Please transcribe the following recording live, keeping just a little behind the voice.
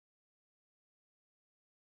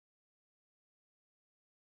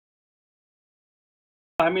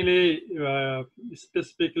हामीले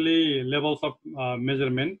specifically levels of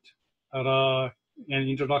measurement र an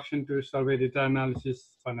introduction to survey data analysis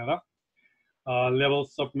भनेर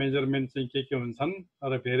levels of measurement चाहिँ के हुन्छन्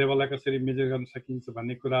र भेरिएबललाई कसरी मेजर गर्न सकिन्छ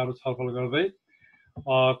भन्ने कुराहरू छलफल गर्दै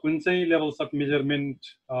कुन चाहिँ लेभल्स अफ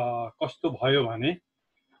मेजरमेन्ट कस्तो भयो भने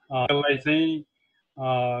यसलाई चाहिँ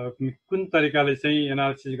कुन तरिकाले चाहिँ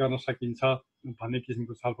एनालिसिस गर्न सकिन्छ भन्ने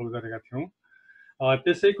किसिमको छलफल गरेका थियौँ।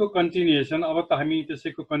 त्यसैको कन्टिन्युएसन अब त हामी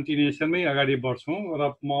त्यसैको कन्टिन्युएसनमै अगाडि बढ्छौँ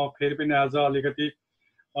र म फेरि पनि आज अलिकति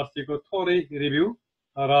अस्तिको थोरै रिभ्यू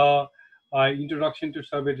र इन्ट्रोडक्सन टु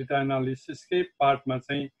सर्वे डेटा एनालिसिसकै पार्टमा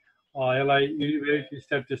चाहिँ यसलाई युनिभेरिएट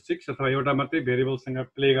स्ट्याटिस्टिक्स अथवा एउटा मात्रै भेरिएबलसँग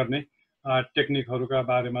प्ले गर्ने टेक्निकहरूका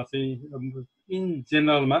बारेमा चाहिँ इन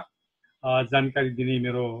जेनरलमा जानकारी दिने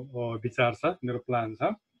मेरो विचार छ, मेरो प्लान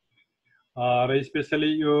छ। र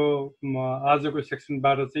स्पेसली यो आजको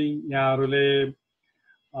सेक्सनबाट चाहिँ यहाँहरूले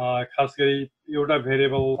खास गरी एउटा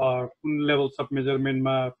भेरिएबल कुन लेभल्स अफ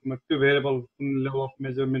मेजरमेन्टमा त्यो भेरिएबल कुन लेभल अफ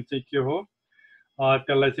मेजरमेन्ट चाहिँ के हो,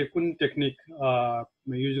 त्यसलाई चाहिँ कुन टेक्निक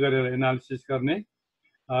युज गरेर एनालिसिस गर्ने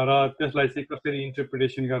र त्यसलाई चाहिँ कसरी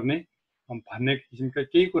इन्टरप्रिटेसन गर्ने भन्ने किसिमका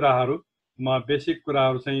केही कुराहरू म बेसिक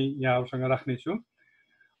कुराहरू चाहिँ यहाँहरूसँग राख्नेछु।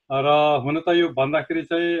 र हुन त यो भन्दाखेरि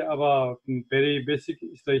चाहिँ अब भेरी बेसिक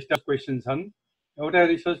स्टाफ क्वेसन छन्। एउटा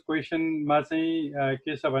रिसर्च क्वेसनमा चाहिँ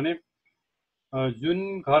के छ भने जुन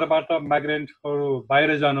घरबाट माइग्रेन्टहरू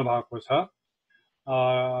बाहिर जानु भएको छ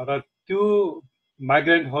र त्यो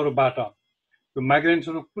माइग्रेन्टहरूबाट त्यो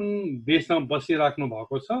माइग्रेन्ट्सहरू कुन देशमा बसिराख्नु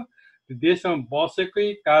भएको छ, त्यो देशमा बसेकै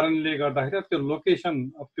कारणले गर्दाखेरि त्यो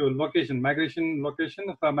लोकेसन माइग्रेसन लोकेसन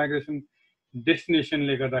अथवा माइग्रेसन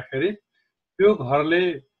डेस्टिनेसनले गर्दाखेरि त्यो घरले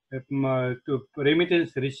त्यो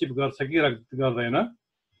रेमिटेन्स रिसिभ गर्छ कि गर्दैन,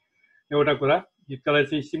 एउटा कुरा। त्यसलाई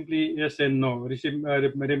चाहिँ simply yes and no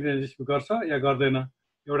remittance receive गर्छ या गर्दैन,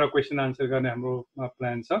 एउटा क्वेसन आन्सर गर्ने हाम्रो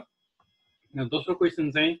प्लान छ। दोस्रो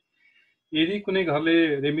क्वेसन चाहिँ यदि कुनै घरले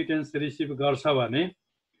रेमिटेन्स रिसिभ गर्छ भने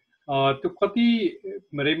त्यो कति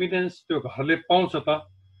रेमिटेन्स त्यो घरले पाउँछ त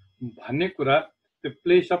भन्ने कुरा त्यो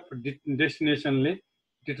प्लेस अफ डेस्टिनेसनले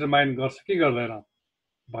डिटरमाइन गर्छ कि गर्दैन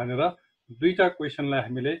भनेर दुईटा क्वेसनलाई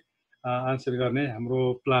हामीले आन्सर गर्ने हाम्रो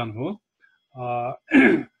प्लान हो।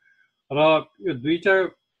 र यो दुईटा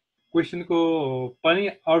क्वेसनको पनि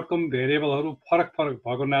आउटकम भेरिएबलहरू फरक फरक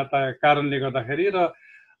भएको कारणले गर्दाखेरि र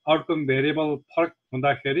आउटकम भेरिएबल फरक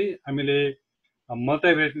हुँदाखेरि हामीले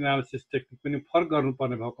मल्टिभेरिएट एनालिसिस टेक्निक पनि फरक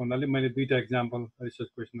गर्नुपर्ने भएको हुनाले मैले दुईटा एक्जाम्पल रिसर्च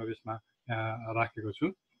क्वेसनहरू यसमा राखेको छु।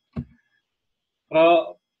 र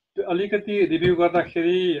अलिकति रिभ्यू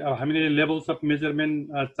गर्दाखेरि हामीले लेभल्स अफ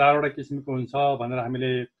मेजरमेन्ट चारवटा किसिमको हुन्छ भनेर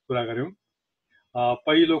हामीले कुरा गऱ्यौँ।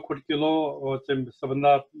 पहिलो खुड्किलो चाहिँ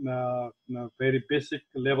सबभन्दा very basic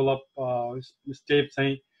level of step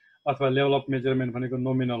चाहिँ अथवा लेभल अफ मेजरमेन्ट भनेको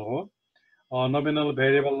नोमिनल हो। नोमिनल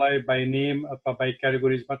भेरिएबललाई बाई नेम अथवा बाई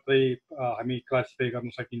क्याटेगोरिज मात्रै हामी क्लासिफाई गर्न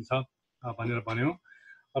सकिन्छ भनेर भन्यौँ।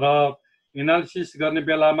 र एनालिसिस गर्ने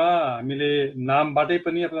बेलामा हामीले नामबाटै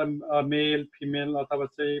पनि अथवा मेल फिमेल अथवा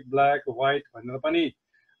चाहिँ ब्ल्याक व्हाइट भनेर पनि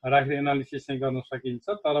राखेर एनालिसिस चाहिँ गर्न सकिन्छ।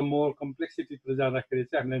 तर मोर कम्प्लेक्सिटीतिर जाँदाखेरि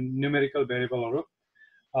चाहिँ हामीले न्युमेरिकल भेरिएबलहरू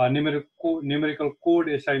न्युमेरिकल कोड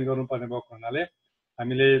एसाइन गर्नुपर्ने भएको हुनाले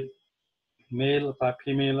हामीले मेल अथवा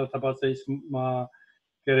फिमेल अथवा चाहिँ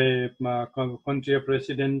के अरे कन्ट्री अफ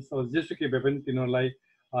रेसिडेन्स जेसुकै भए पनि तिनीहरूलाई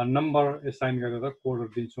नम्बर एसाइन गरेर कोडहरू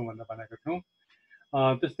दिन्छौँ भनेर भनेका थियौँ।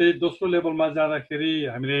 त्यस्तै दोस्रो लेभलमा जाँदाखेरि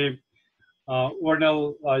हामीले ओर्डिनल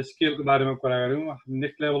स्केलको बारेमा कुरा गऱ्यौँ।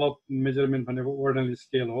 नेक्स्ट लेभल अफ मेजरमेन्ट भनेको ओर्डिनल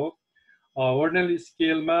स्केल हो। ओर्डिनल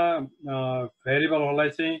स्केलमा भेरिएबलहरूलाई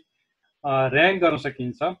चाहिँ ऱ्याङ्क गर्न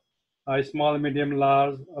सकिन्छ, स्मल मिडियम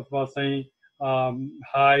लार्ज अथवा चाहिँ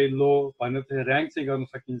हाई लो भनेर चाहिँ ऱ्याङ्क चाहिँ गर्न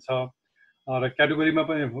सकिन्छ र क्याटेगोरीमा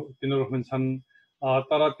पनि तिनीहरू हुन्छन्।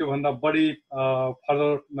 तर त्योभन्दा बढी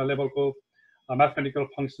फर्दर लेभलको mathematical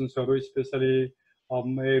फङ्सन्सहरू specially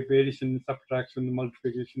Edison subtraction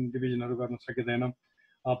multiplication डिभिजनहरू गर्न सकिँदैन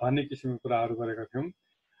भन्ने किसिमको कुराहरू गरेका थियौँ।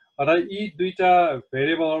 र यी दुईटा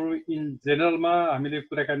भेरिएबलहरू इन जेनरलमा हामीले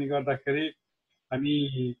कुराकानी गर्दाखेरि हामी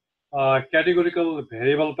क्याटेगोरिकल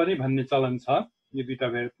भेरिएबल पनि भन्ने चलन छ यो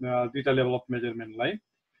दुईटा लेभल अफ मेजरमेन्टलाई।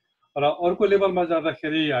 र अर्को लेभलमा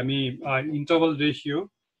जाँदाखेरि हामी इन्टरभल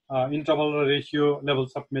र रेसियो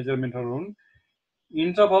लेभल्स अफ मेजरमेन्टहरू हुन्।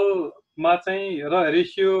 इन्टरभलमा चाहिँ र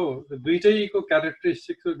ratio दुईटैको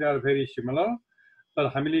characteristics they are very similar. तर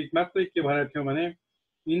हामीले मात्रै के भनेको थियौँ भने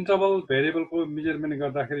इन्टरभल भेरिएबलको मेजरमेन्ट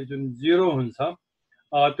गर्दाखेरि जुन 0 हुन्छ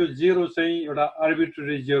त्यो 0 चाहिँ एउटा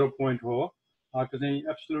आर्बिट्रेरी 0 पोइन्ट हो, त्यो चाहिँ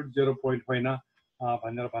एब्सोल्युट 0 पोइन्ट होइन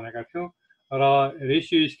भनेर भनेका थियौँ। र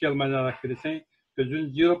रेसियो स्केलमा जाँदाखेरि चाहिँ त्यो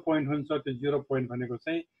जुन 0 पोइन्ट हुन्छ त्यो 0 पोइन्ट भनेको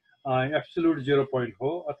चाहिँ एब्सोल्युट 0 पोइन्ट हो,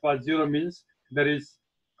 अथवा 0 means there is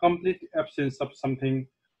complete absence of something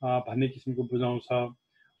भन्ने किसिमको बुझाउँछ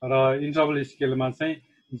र इन्टरभल स्केलमा चाहिँ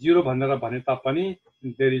 0 भनेर भने तापनि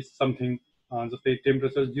देयर इज समथिङ जस्तै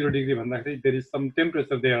टेम्परेचर 0 डिग्री भन्दाखेरि there is some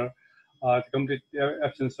temperature there complete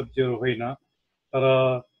absence of 0 होइन तर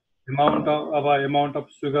एमाउन्ट अफ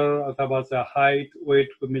सुगर अथवा चाहिँ हाइट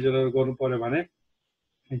वेटको मेजर गर्नु पर्यो भने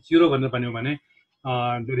 0 भनेर भन्यो भने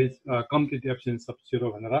there is complete absence of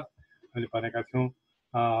 0 भनेर हामीले भनेका थियौँ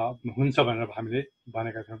हुन्छ भनेर हामीले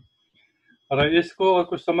भनेका थियौँ र यसको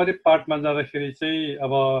अर्को समरी पार्टमा जाँदाखेरि चाहिँ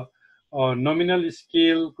अब नोमिनल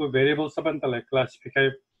स्केलको भेरिएबल सबैभन्दा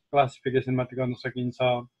क्लासिफिकेसन मात्रै गर्न सकिन्छ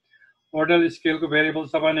अर्डर स्केलको भेरिएबल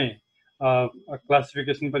छ भने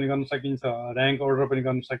क्लासिफिकेसन पनि गर्न सकिन्छ र्याङ्क अर्डर पनि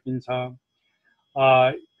गर्न सकिन्छ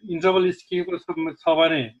इन्टरभल स्केलको छ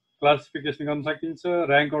भने क्लासिफिकेसन गर्न सकिन्छ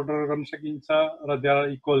र्याङ्क अर्डर गर्न सकिन्छ र देयर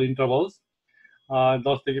आर इक्वल इन्टरभल्स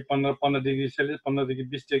 10 देखि 15 डिग्री सेल्सियस 15 देखि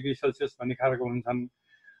 20 डिग्री सेल्सियस भन्ने खालको हुन्छन्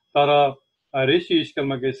तर रेसियो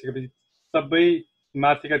स्केलमा गइसकेपछि सबै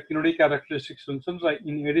माथिका तीनवटै क्यारेक्टरिस्टिक्स हुन्छन् र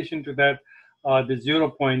in Edison to that the 0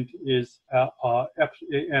 point is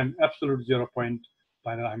an absolute 0 point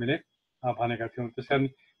भनेर हामीले भनेका थियौँ त्यसकारण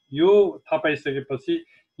यो थाहा पाइसकेपछि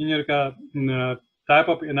यिनीहरूका टाइप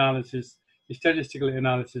अफ एनालिसिस स्ट्याटिस्टिकल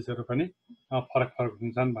एनालिसिसहरू पनि फरक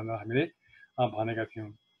हुन्छन् भनेर हामीले भनेका थियौँ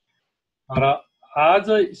र आज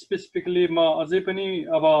स्पेसिफिकली म अझै पनि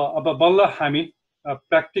अब बल्ल हामी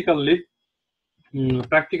प्र्याक्टिकल्ली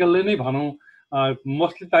नै भनौँ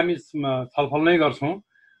मोस्टली त हामी छलफल नै गर्छौँ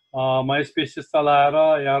म स्पेसिस चलाएर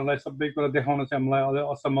यहाँहरूलाई सबै कुरा देखाउन चाहिँ हामीलाई अझै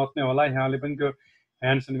असमर्थ नै होला यहाँले पनि त्यो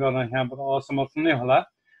ह्यान्डसन गर्न यहाँबाट असमर्थ नै होला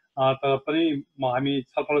तर पनि हामी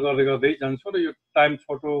छलफल गर्दै जान्छौँ र यो टाइम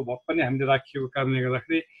छोटो भए पनि हामीले राखिएको कारणले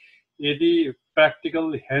गर्दाखेरि यदि प्र्याक्टिकल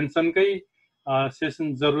ह्यान्डसनकै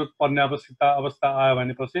सेसन जरुरत पर्ने अवस्था आयो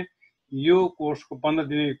भनेपछि यो कोर्सको 15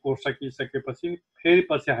 दिने कोर्स सकिसकेपछि फेरि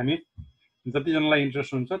पछि हामी जतिजनालाई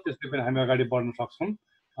इन्ट्रेस्ट हुन्छ त्यसले पनि हामी अगाडि बढ्न सक्छौँ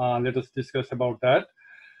let us discuss about that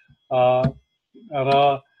र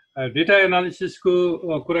डेटा एनालिसिसको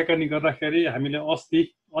कुराकानी गर्दाखेरि हामीले अस्ति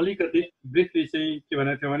अलिकति ब्रिफली चाहिँ के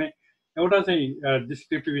भनेको थियो भने एउटा चाहिँ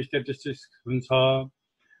डिस्क्रिप्टिभ स्ट्याटिस्टिक्स हुन्छ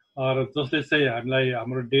र जसले चाहिँ हामीलाई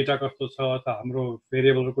हाम्रो डेटा कस्तो छ अथवा हाम्रो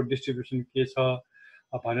भेरिएबलहरूको डिस्ट्रिब्युसन के छ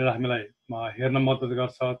भनेर हामीलाई हेर्न मद्दत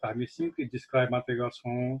गर्छ त हामी सिम्पली डिस्क्राइब मात्रै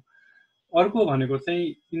गर्छौँ अर्को भनेको चाहिँ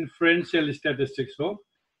इन्फ्रेन्सियल स्ट्याटिस्टिक्स हो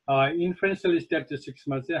इन्फ्रेन्सियल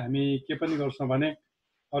स्ट्याटिस्टिक्समा चाहिँ हामी के पनि गर्छौँ भने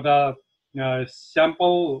एउटा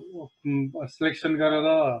स्याम्पल सिलेक्सन गरेर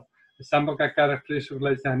स्याम्पलका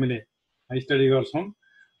क्यारेक्टरिस्टिक्सलाई चाहिँ हामीले स्टडी गर्छौँ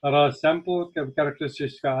र स्याम्पल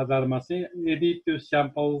क्यारेक्टरिस्टिक्सका आधारमा चाहिँ यदि त्यो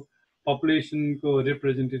स्याम्पल पपुलेसनको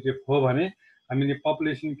रिप्रेजेन्टेटिभ हो भने हामीले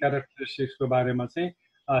पपुलेसन क्यारेक्टरिस्टिक्सको बारेमा चाहिँ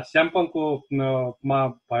स्याम्पलको मा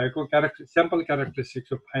भएको स्याम्पल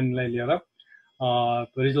क्यारेक्टरिस्टिक्सको फाइन्डलाई लिएर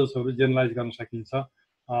रिजल्ट्सहरू जेनरलाइज गर्न सकिन्छ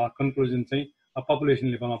कन्क्लुजन चाहिँ पपुलेसन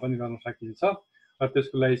लेभलमा पनि गर्न सकिन्छ र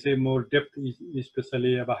त्यसको लागि चाहिँ मोर डेप्थ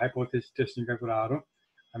स्पेसली अब हाइपोथेसिस टेस्टिङका कुराहरू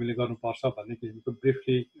हामीले गर्नुपर्छ भन्ने किसिमको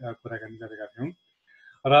ब्रिफली कुराकानी गरेका थियौँ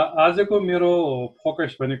र आजको मेरो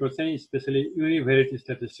फोकस भनेको चाहिँ स्पेसली युनिभेरिएट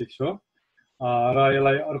स्ट्याटिस्टिक्स हो र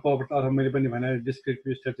यसलाई अर्को मैले पनि भने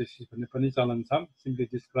डिस्क्रिप्टिभ स्ट्याटिस्टिक्स भन्ने पनि चलन छ simply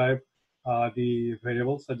describe the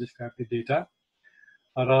variables describe the data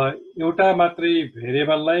र एउटा मात्रै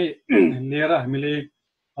भेरिएबललाई लिएर हामीले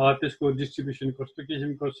त्यसको डिस्ट्रिब्युसन कस्तो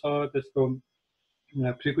किसिमको छ त्यसको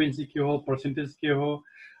फ्रिक्वेन्सी के हो पर्सेन्टेज के हो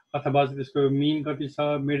अथवा त्यसको मिन कति छ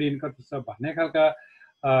मिडियन कति छ भन्ने खालका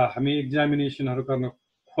हामी एक्जामिनेसनहरू गर्न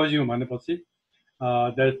खोज्यौँ भनेपछि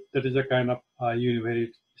that is a kind of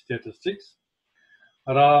युनिभेरिएट statistics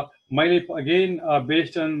र मैले again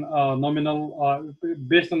based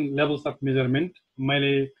on levels of measurement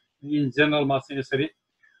मैले इन जेनरलमा चाहिँ यसरी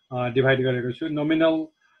डिभाइड गरेको छु नोमिनल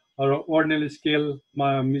र अर्डिनल स्केलमा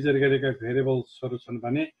मेजर गरेका भेरिएबल्सहरू छन्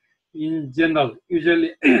भने इन जेनरल युजली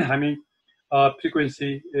हामी फ्रिक्वेन्सी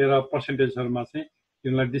र पर्सेन्टेजहरूमा चाहिँ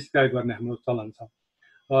तिनीलाई डिस्क्राइब गर्ने हाम्रो चलन छ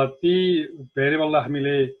ती भेरिएबललाई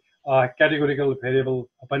हामीले क्याटेगोरिकल भेरिएबल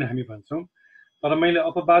पनि हामी भन्छौँ तर मैले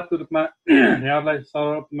अपवादको रूपमा यहाँलाई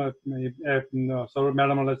सौरभ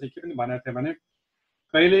म्याडमलाई चाहिँ के पनि भनेको थिएँ भने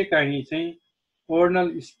कहिलेकाहीँ चाहिँ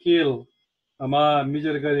अर्डिनल स्केलमा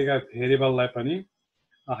मेजर गरेका भेरिएबललाई पनि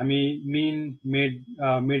हामी मिन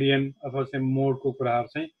मिडियन अथवा चाहिँ मोडको कुराहरू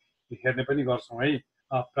चाहिँ हेर्ने पनि गर्छौँ है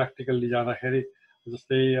प्र्याक्टिकल्ली जाँदाखेरि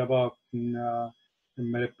जस्तै अब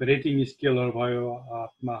रेटिङ स्केलहरू भयो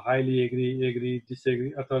हाइली एग्री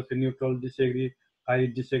डिसएग्री अथवा चाहिँ न्युट्रल डिसएग्री हाई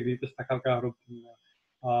डिसएग्री त्यस्ता खालकाहरू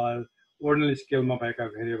अर्डिनल स्केलमा भएका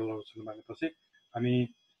भेरिएबलहरू छन् भनेपछि हामी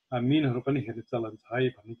मिनहरू पनि हेर्ने चलन छ है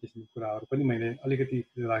भन्ने किसिमको कुराहरू पनि मैले अलिकति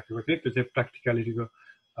राखेको थिएँ त्यो चाहिँ प्र्याक्टिकलिटीको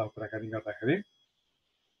कुराकानी गर्दाखेरि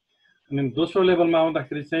अनि दोस्रो लेभलमा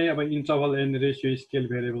आउँदाखेरि चाहिँ अब इन्टरभल एन्ड रेसियो स्केल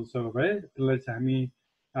भेरिएबल्सहरू भए त्यसलाई चाहिँ हामी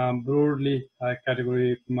ब्रोडली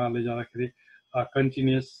क्याटेगोरीमा लैजाँदाखेरि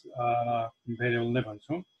कन्टिन्युस भेरिएबल नै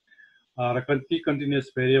भन्छौँ र ती कन्टिन्युस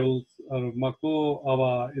भेरिएबल्सहरूमा को अब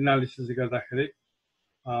एनालिसिस गर्दाखेरि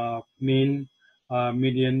मेन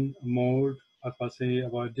मिडियन मोड अथवा चाहिँ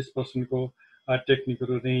अब डिस्पर्सनको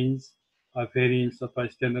टेक्निकहरू रेन्ज भेरिएन्स अथवा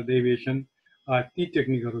स्ट्यान्डर्ड डेभिएसन ती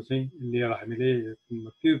टेक्निकहरू चाहिँ लिएर हामीले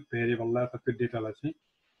त्यो भेरिएबललाई अथवा त्यो डेटालाई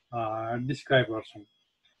चाहिँ डिस्क्राइब गर्छौँ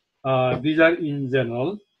दिज आर इन जेनरल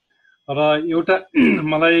र एउटा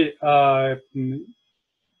मलाई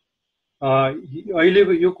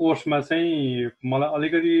अहिलेको यो कोर्समा चाहिँ मलाई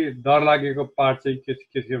अलिकति डर लागेको पार्ट चाहिँ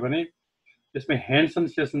के थियो भने यसमा ह्यान्ड्स अन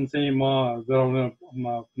सेसन चाहिँ म गराउन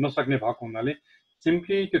नसक्ने भएको हुनाले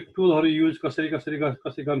सिम्पली त्यो टुलहरू युज कसरी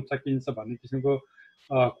गर्न सकिन्छ भन्ने किसिमको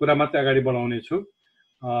कुरा मात्रै अगाडि बढाउने छु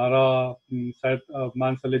र सायद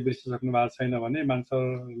मान्छेले बिर्सिसक्नु भएको छैन भने मान्छे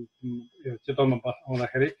चेतौनमा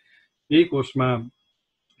आउँदाखेरि यही कोर्समा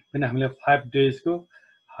पनि हामीले 5 डेजको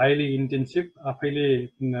हाइली इन्टेन्सिभ आफैले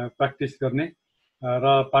प्र्याक्टिस गर्ने र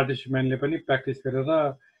पार्टिसिपेन्टले पनि प्र्याक्टिस गरेर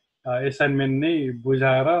एसाइनमेन्ट नै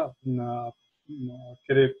बुझाएर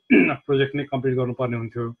के अरे प्रोजेक्ट नै कम्प्लिट गर्नुपर्ने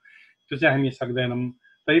हुन्थ्यो त्यो चाहिँ हामी सक्दैनौँ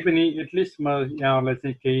तैपनि एटलिस्ट म यहाँहरूलाई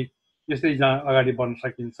चाहिँ केही यसरी अगाडि बढ्न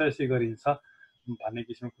सकिन्छ यसै गरिन्छ भन्ने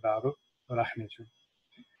किसिमको कुराहरू राख्नेछु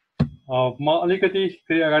म अलिकति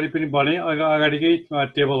फेरि अगाडि पनि बढेँ अगाडिकै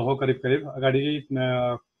टेबल हो करिब अगाडिकै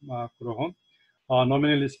कुरो हो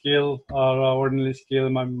नोमिनल स्केल र अर्डिनल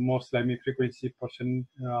स्केलमा मोस्टली हामी फ्रिक्वेन्सी पर्सेन्ट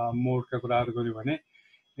मोडका कुराहरू गऱ्यौँ भने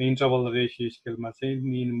इन्टरभल रेसियो स्केलमा चाहिँ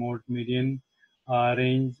मिन मोड मिडियन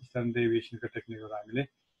रेन्ज स्ट्यान्डर्ड डेभिएसनका टेक्निकहरू हामीले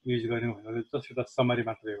युज गऱ्यौँ भनेर जस्ट एउटा समरी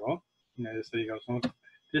मात्रै हो यसरी गर्छौँ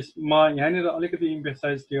त्यसमा यहाँनिर अलिकति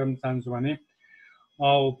इम्फेसाइज के गर्न चाहन्छु भने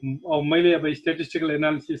मैले अब स्ट्याटिस्टिकल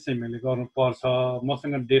एनालिसिस चाहिँ मैले गर्नुपर्छ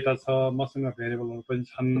मसँग डेटा छ मसँग भेरिएबलहरू पनि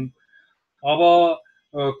छन् अब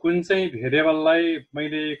कुन चाहिँ भेरिएबललाई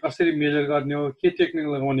मैले कसरी मेजर गर्ने हो के टेक्निक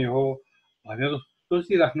लगाउने हो भनेर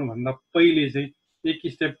सोचिराख्नुभन्दा पहिले चाहिँ एक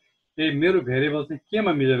स्टेप मेरो भेरिएबल चाहिँ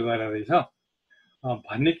केमा मेजर गरेर रहेछ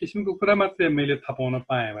भन्ने किसिमको कुरा मात्रै मैले थाहा पाउन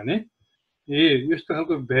पाएँ भने यस्तो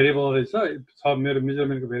खालको भेरिएबल रहेछ मेरो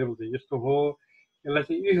मेजरमेन्टको भेरिएबल चाहिँ यस्तो हो यसलाई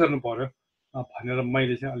चाहिँ यही गर्नु पर्यो भनेर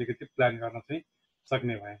मैले चाहिँ अलिकति प्लान गर्न चाहिँ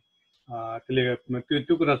सक्ने भएँ त्यसले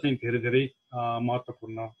त्यो कुरा चाहिँ धेरै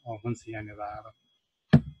महत्त्वपूर्ण हुन्छ यहाँनिर आएर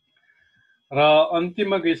र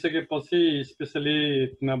अन्तिममा गइसकेपछि स्पेसली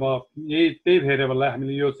अब त्यही भेरिएबललाई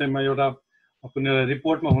हामीले यो चाहिँ एउटा कुनै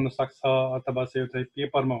रिपोर्टमा हुनसक्छ अथवा चाहिँ एउटा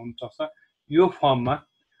पेपरमा हुनसक्छ यो फर्ममा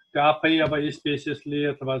त्यो आफै अब स्पेसिसले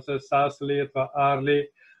अथवा सासले अथवा आरले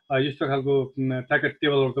यस्तो खालको ट्याक्क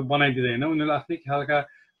टेबलहरू त बनाइदिँदैन उनीहरूले आफ्नै खालका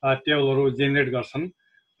टेबलहरू जेनेरेट गर्छन्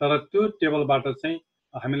तर त्यो टेबलबाट चाहिँ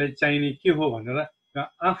हामीलाई चाहिने के हो भनेर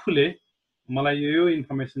आफूले मलाई यो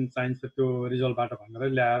इन्फर्मेसन चाहिन्छ त्यो रिजल्टबाट भनेर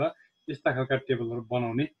ल्याएर यस्ता खालका टेबलहरू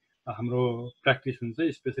बनाउने हाम्रो प्र्याक्टिस हुन्छ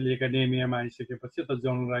स्पेसली एकाडेमियामा आइसकेपछि अथवा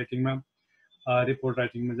जर्नल राइटिङमा रिपोर्ट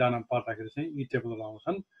राइटिङमा जान पर्दाखेरि चाहिँ यी टेबलहरू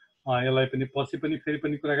आउँछन् यसलाई पनि पछि पनि फेरि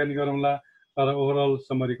पनि कुराकानी गरौँला तर ओभरअल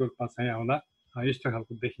समरीको रूपमा चाहिँ आउँदा यस्तो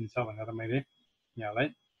खालको देखिन्छ भनेर मैले यहाँलाई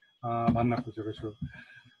भन्न खोजेको छु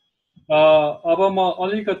अब म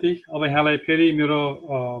अलिकति अब यहाँलाई फेरि मेरो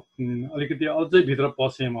अलिकति अझै भित्र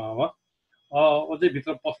पसेँ म अब अझै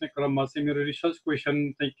भित्र पस्ने क्रममा चाहिँ मेरो रिसर्च क्वेसन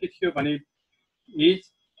चाहिँ के थियो भने is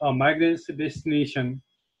migrants destination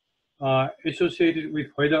associated with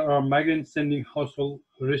whether a migrant sending household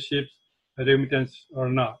receives remittance or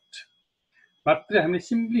not. मात्रै हामीले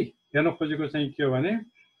सिम्पली हेर्न खोजेको चाहिँ के हो भने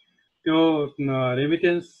त्यो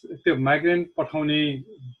रेमिटेन्स त्यो माइग्रेन्ट पठाउने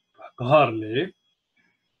घरले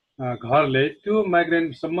त्यो माइग्रेन्ट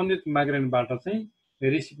सम्बन्धित माइग्रेन्टबाट चाहिँ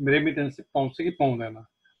रेमिटेन्स पाउँछ कि पाउँदैन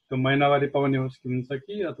त्यो महिनावारी पाउने हुन्छ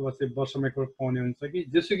कि अथवा चाहिँ वर्षमा एकपल्ट पाउने हुन्छ कि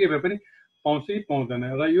जेसुकै भए पनि पाउँछ कि पाउँदैन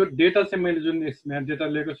र यो डेटा चाहिँ मैले जुन डेटा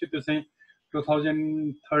लिएको छु त्यो चाहिँ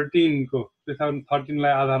 2013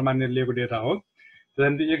 लाई आधार मानेर लिएको डेटा हो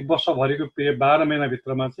त्यसैले एक वर्षभरिको 12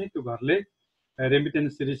 महिनाभित्रमा चाहिँ त्यो घरले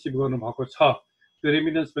रेमिटेन्स रिसिभ गर्नुभएको छ त्यो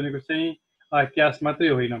रेमिटेन्स भनेको चाहिँ क्यास मात्रै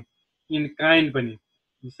होइन इन काइन्ड पनि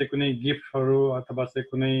जस्तै कुनै गिफ्टहरू अथवा चाहिँ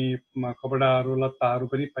कुनै कपडाहरू लत्ताहरू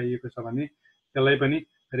पनि पाइएको छ भने त्यसलाई पनि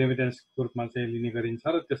रेमिटेन्सको रूपमा चाहिँ लिने गरिन्छ र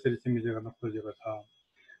त्यसरी चाहिँ मेजर गर्न खोजेको छ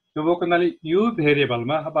त्यो भएको हुनाले यो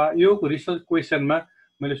भेरिएबलमा अब यो रिसर्च क्वेसनमा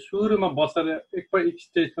मैले सुरुमा बसेर एक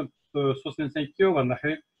स्टेजमा सोच्ने चाहिँ के हो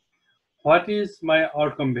भन्दाखेरि what is my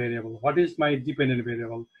outcome variable what is my dependent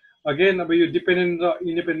variable again अब यो डिपेन्डेन्ट र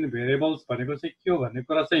इन्डिपेन्डेन्ट भेरिएबल्स भनेको चाहिँ के हो भन्ने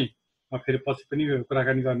कुरा चाहिँ म फेरि पछि पनि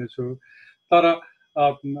कुराकानी गर्नेछु तर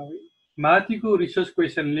माथिको रिसर्च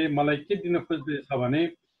क्वेसनले मलाई के दिन खोज्दैछ भने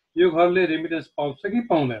यो घरले रेमिटेन्स पाउँछ कि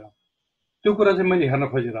पाउँदैन, त्यो कुरा चाहिँ मैले हेर्न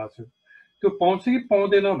खोजिरहेको छु। त्यो पाउँछ कि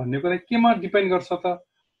पाउँदैन भन्ने कुरा केमा डिपेन्ड गर्छ त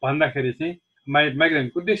भन्दाखेरि चाहिँ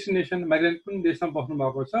माइग्रेन्टको डेस्टिनेसन, माइग्रेन्ट कुन देशमा बस्नु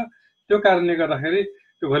भएको छ, त्यो कारणले गर्दाखेरि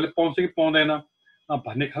त्यो घरले पाउँछ कि पाउँदैन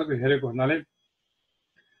भन्ने खालको हेरेको हुनाले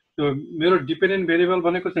त्यो मेरो डिपेन्डेन्ट भेरिएबल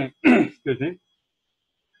भनेको चाहिँ त्यो चाहिँ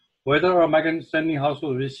weather a migrant standing house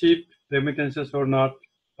will receive रेमिटेन्सेस or not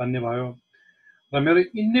भन्ने भयो। र मेरो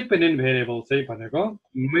इन्डिपेन्डेन्ट भेरिएबल चाहिँ भनेको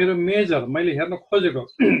मेरो मेजर मैले हेर्न खोजेको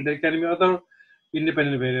there can be other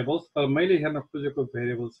independent variables, तर मैले हेर्न खोजेको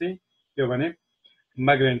भेरिएबल चाहिँ के भने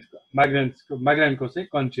माइग्रेन्टको चाहिँ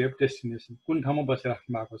कन्ट्री अफ डेस्टिनेसन, कुन ठाउँमा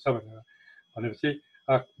बसिराख्नु भएको छ भनेपछि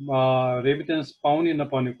रेमिटेन्स पाउने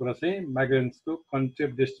नपाउने कुरा चाहिँ माइग्रेन्ट्सको कन्ट्री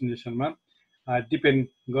अफ डेस्टिनेसनमा डिपेन्ड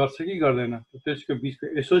गर्छ कि गर्दैन, त्यसको बिचको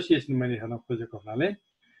एसोसिएसन मैले हेर्न खोजेको हुनाले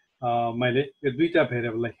मैले यो दुईटा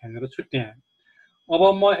भेरिएबललाई यहाँनिर छुट्याएँ। अब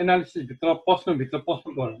म एनालिसिस भित्र पस्नु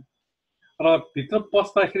पर्यो र भित्र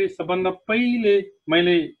पस्दाखेरि सबभन्दा पहिले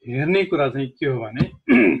मैले हेर्ने कुरा चाहिँ के हो भने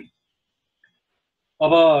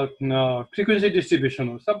अब फ्रिक्वेन्सी डिस्ट्रिब्युसन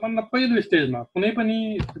हो। सबभन्दा पहिलो स्टेजमा कुनै पनि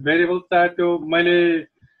भेरिएबल चाहे त्यो मैले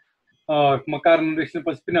म कारण निरीक्षण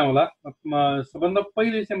पछि पनि आउला, सबभन्दा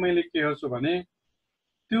पहिले चाहिँ मैले के हेर्छु भने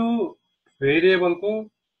त्यो भेरिएबलको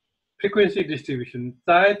फ्रिक्वेन्सी डिस्ट्रिब्युसन,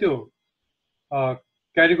 चाहे त्यो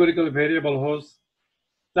क्याटेगोरिकल भेरिएबल होस्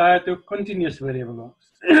चाहे त्यो कन्टिन्युअस भेरिएबल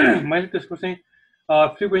होस् मैले त्यसको चाहिँ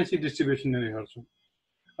फ्रिक्वेन्सी डिस्ट्रिब्युसन हेर्छु।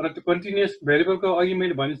 र त्यो कन्टिन्युअस भेरिएबलको अघि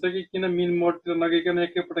मैले भनिसकेँ किन मिन मोडतिर नगइकन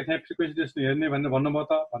एकैपटक यहाँ फ्रिक्वेन्सी डिस्ट्रिब्युसन हेर्ने भनेर भन्नुभयो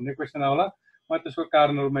त भन्ने क्वेसन आउला, म त्यसको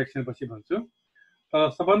कारणहरू म एकछिन पछि भन्छु। तर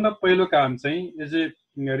सबभन्दा पहिलो काम चाहिँ एज ए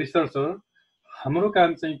रिसर्चर हाम्रो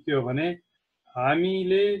काम चाहिँ के हो भने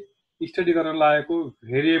हामीले स्टडी गर्न लागेको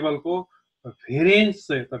भेरिएबलको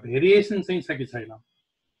भेरिएसन चाहिँ छ कि छैन।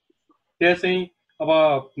 त्यहाँ चाहिँ अब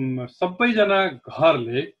सबैजना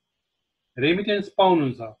घरले रेमिटेन्स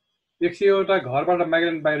पाउनुहुन्छ, 100वटा घरबाट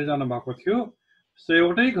माइग्रेन्ट बाहिर जानु भएको थियो,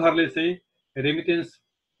 100वटै घरले चाहिँ रेमिटेन्स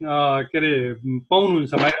के अरे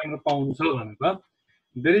पाउनुहुन्छ, माइग्रेन्ट पाउनुहुन्छ भनेर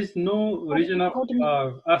there is no reason of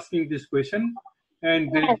asking this question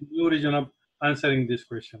and there is no reason of answering this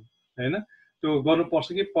question, हैन। त्यो गर्नुपर्छ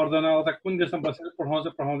कि पर्दैन अथवा कुन देशमा बसेर पठाउँछ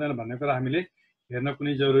पठाउँदैन भन्ने कुरा हामीले हेर्न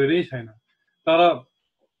कुनै जरुरी छैन। तर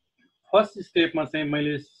फर्स्ट स्टेपमा चाहिँ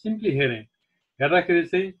मैले सिम्पली हेर्दाखेरि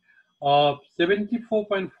चाहिँ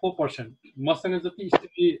 74.4% मसँग जति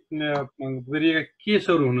स्टडी गरिएका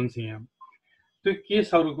केसहरू हुनुहुन्छ यहाँ, त्यो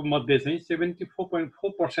केसहरूको मध्ये चाहिँ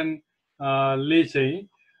 74.4% ले चाहिँ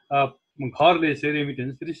घरले चाहिँ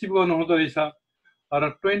रेमिटेन्स रिसिभ गर्नुहुँदो रहेछ र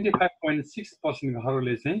 25.6%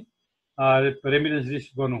 घरले चाहिँ रेमिटेन्स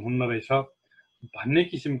रिसिभ गर्नुहुन्न रहेछ भन्ने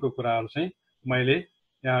किसिमको कुराहरू चाहिँ मैले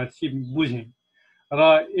यहाँ बुझेँ। र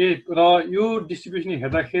यो डिस्ट्रिब्युसन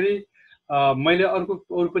हेर्दाखेरि मैले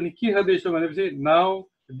अरू पनि के हेर्दैछु भनेपछि now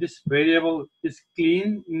this variable is clean,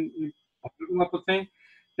 मतलब चाहिँ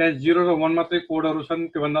त्यहाँ 0 र 1 मात्रै कोडहरू छन्,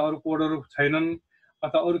 त्योभन्दा अरू कोडहरू छैनन्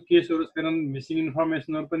अथवा अरू केसहरू छैनन्, मिसिङ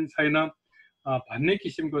इन्फर्मेसनहरू पनि छैन भन्ने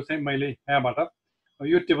किसिमको चाहिँ मैले यहाँबाट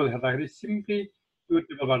यो टेबल हेर्दाखेरि सिम्पली यो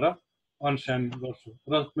टेबलबाट अन्डरस्ट्यान्ड गर्छु।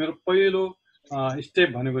 र मेरो पहिलो स्टेप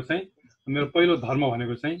भनेको चाहिँ मेरो पहिलो धर्म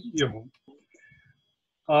भनेको चाहिँ यो हो।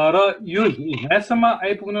 र यो यहाँसम्म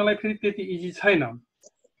आइपुग्नलाई फेरि त्यति इजी छैन।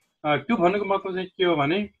 त्यो भनेको मतलब चाहिँ के हो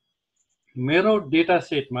भने मेरो डेटा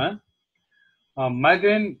सेटमा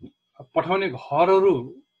माइग्रेन्ट पठाउने घरहरू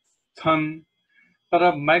छन्,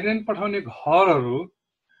 तर माइग्रेन्ट पठाउने घरहरू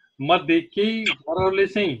मध्ये केही घरहरूले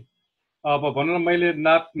चाहिँ अब भनौँ न मैले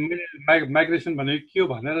माइग्रेसन भनेको के हो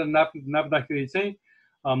भनेर नाप्दाखेरि चाहिँ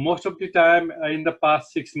most of the time in the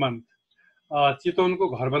past 6 month चितवनको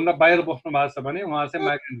घरभन्दा बाहिर बस्नु भएको छ भने उहाँ चाहिँ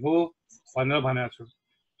माइग्रेन्ट हो भनेर भनेको छु।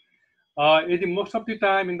 यदि most of the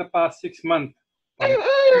time in the past 6 month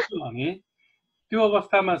भने त्यो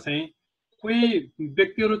अवस्थामा चाहिँ कोही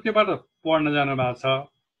व्यक्तिहरू त्योबाट पढ्न जानु भएको छ,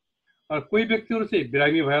 कोही व्यक्तिहरू चाहिँ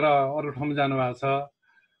बिरामी भएर अरू ठाउँमा जानु भएको छ,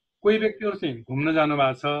 कोही व्यक्तिहरू चाहिँ घुम्न जानु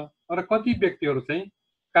भएको छ र कति व्यक्तिहरू चाहिँ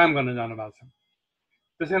काम गर्न जानु भएको छ।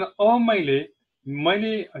 त्यसैले अब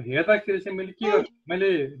मैले हेर्दाखेरि चाहिँ मैले के गर्छु,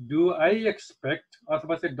 मैले डु आई एक्सपेक्ट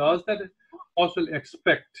अथवा चाहिँ does that also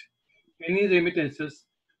expect any रेमिटेन्सेस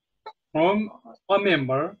from a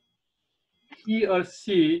member he or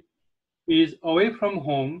she is away from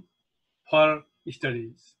home for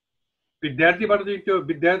studies। विद्यार्थीबाट चाहिँ त्यो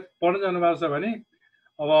विद्यार्थी पढ्न जानु भएको छ भने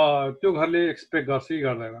अब त्यो घरले एक्सपेक्ट गर्छ कि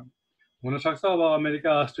गर्दैन। हुनसक्छ अब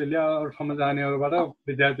अमेरिका अस्ट्रेलिया अरू ठाउँमा जानेहरूबाट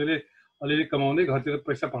विद्यार्थीले अलिअलि कमाउँदै घरतिर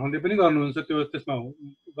पैसा पठाउँदै पनि गर्नुहुन्छ, त्यो त्यसमा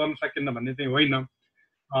गर्न सकिन्न भन्ने चाहिँ होइन,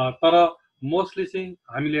 तर मोस्टली चाहिँ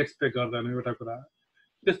हामीले एक्सपेक्ट गर्दैनौँ एउटा कुरा।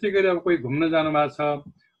 त्यस्तै गरी अब कोही घुम्न जानु भएको छ,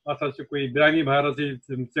 अथवा चाहिँ कोही बिरामी भएर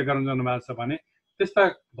चाहिँ चेक गर्न जानु भएको छ भने त्यस्ता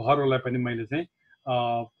घरहरूलाई पनि मैले चाहिँ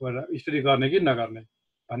स्टडी गर्ने कि नगर्ने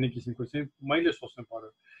भन्ने किसिमको चाहिँ मैले सोच्नु पर्यो।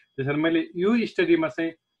 त्यसैले मैले यो स्टडीमा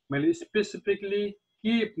चाहिँ मैले स्पेसिफिकली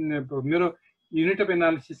के मेरो युनिट अफ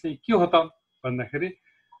एनालिसिस चाहिँ के हो त भन्दाखेरि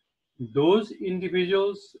those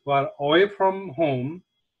individuals who are away from home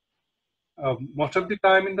most of the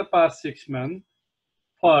time in the past 6 months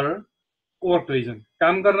for work reason,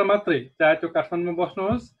 काम गर्न मात्रै, चाहे त्यो काठमाडौँमा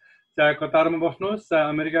बस्नुहोस्, चाहे कतारमा बस्नुहोस्, चाहे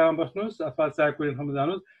अमेरिकामा बस्नुहोस् अथवा चाहे कुनै ठाउँमा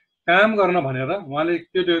जानुहोस्, काम गर्न भनेर उहाँले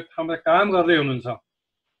त्यो ठाउँमा काम गर्दै हुनुहुन्छ।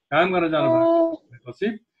 काम गर्न जानु भएपछि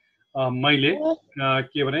मैले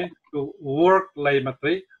के भने त्यो वर्कलाई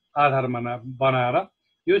मात्रै आधार बनाएर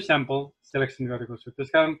यो स्याम्पल सेलेक्सन गरेको छु।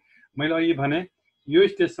 त्यसकारण मैले अघि भने यो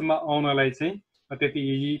स्टेजसम्म आउनलाई चाहिँ त्यति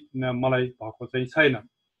इजी मलाई भएको चाहिँ छैन।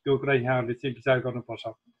 त्यो कुरा यहाँहरूले चाहिँ विचार गर्नुपर्छ।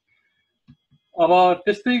 अब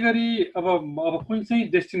त्यस्तै गरी अब कुन चाहिँ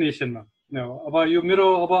डेस्टिनेसनमा अब यो मेरो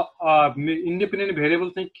अब इन्डिपेन्डेन्ट भेरिएबल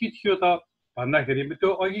चाहिँ के थियो त भन्दाखेरि त्यो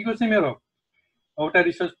अघिको चाहिँ मेरो एउटा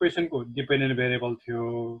रिसर्च क्वेसनको डिपेन्डेन्ट भेरिएबल थियो।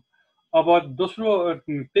 अब दोस्रो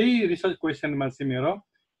त्यही रिसर्च क्वेसनमा चाहिँ मेरो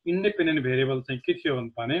इन्डिपेन्डेन्ट भेरिएबल चाहिँ के थियो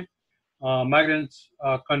भने माइग्रेन्ट्स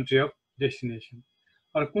कन्ट्री अफ डेस्टिनेसन।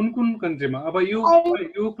 अरू कुन कन्ट्रीमा अब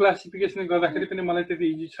यो क्लासिफिकेसन गर्दाखेरि पनि मलाई त्यति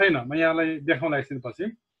इजी छैन। म यहाँलाई देखाउन एकछिनपछि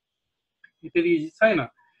त्यति इजी छैन।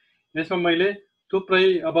 यसमा मैले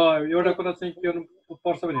थुप्रै अब एउटा कुरा चाहिँ के गर्नु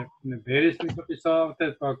पर्छ भने भेरिएसन कति छ,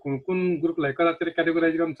 कुन ग्रुपलाई कतातिर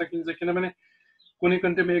क्याटेगोराइज गर्न सकिन्छ, किनभने कुनै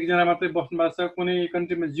कन्ट्रीमा एकजना मात्रै बस्नु भएको छ, कुनै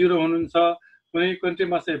कन्ट्रीमा 0 हुनुहुन्छ, कुनै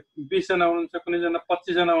कन्ट्रीमा चाहिँ 20 जना हुनुहुन्छ, कुनैजना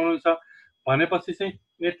 25 जना हुनुहुन्छ भनेपछि चाहिँ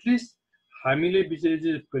एटलिस्ट हामीले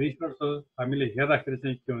रिसर्च हामीले हेर्दाखेरि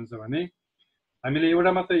चाहिँ के हुन्छ भने हामीले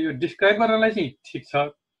एउटा मात्रै यो डिस्क्राइब गर्नलाई चाहिँ ठिक छ,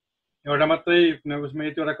 एउटा मात्रै उसमा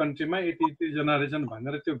यतिवटा कन्ट्रीमा यति जना रहेछन्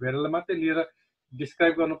भनेर त्यो भेरिएबल मात्रै लिएर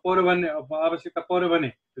डिस्क्राइब गर्नु पर्यो भन्ने आवश्यकता पर्यो भने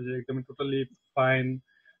त्यो चाहिँ एकदमै टोटल्ली फाइन।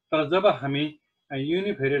 तर जब हामी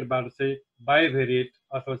युनिभेरिएटबाट चाहिँ बाइभेरिएट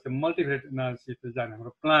अथवा चाहिँ मल्टिभेरिएट एनालिसिस जाने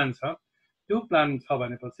हाम्रो प्लान छ, त्यो प्लान छ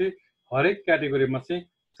भनेपछि हरेक क्याटेगोरीमा चाहिँ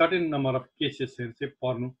सर्टेन नम्बर अफ केसेसहरू चाहिँ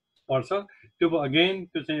पर्नु पर्छ। त्यो अगेन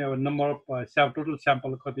त्यो चाहिँ अब नम्बर अफ टोटल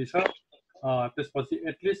स्याम्पल कति छ त्यसपछि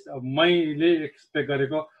एटलिस्ट मैले एक्सपेक्ट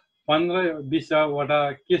गरेको 15-20 वटा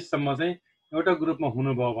केससम्म चाहिँ एउटा ग्रुपमा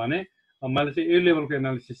हुनुभयो भने मैले चाहिँ यो लेभलको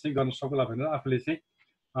एनालिसिस चाहिँ गर्न सकला भनेर आफूले चाहिँ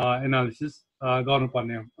एनालिसिस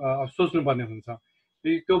गर्नुपर्ने सोच्नुपर्ने हुन्छ।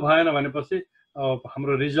 त्यो भएन भनेपछि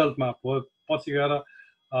हाम्रो रिजल्टमा पछि गएर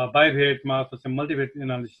बाइभेरिएटमा अथवा चाहिँ मल्टिभेरिएट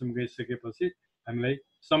एनालिसिसमा गइसकेपछि हामीलाई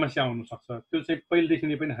समस्या आउन सक्छ। त्यो चाहिँ पहिलेदेखि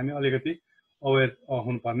नै पनि हामी अलिकति अवेर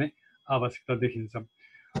हुनुपर्ने आवश्यकता देखिन्छ।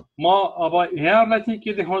 म अब यहाँहरूलाई चाहिँ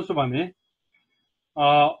के देखाउँछु भने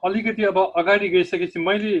अलिकति अब अगाडि गइसकेपछि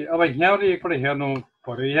मैले अब यहाँहरूले एकपल्ट हेर्नु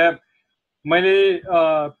पर्यो। यहाँ मैले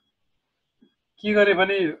के गरेँ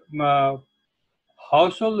भने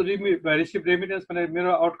हाउस होल्ड रिसिभ रेमिटेन्स भनेर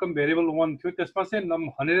मेरो आउटकम भेरिएबल 1 थियो, त्यसमा चाहिँ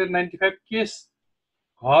 195 केस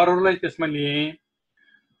घरहरूलाई त्यसमा लिएँ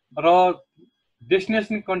र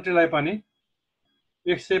डेस्टिनेसन कन्ट्रीलाई पनि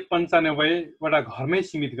 195 वटा घरमै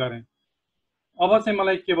सीमित गरेँ। अब चाहिँ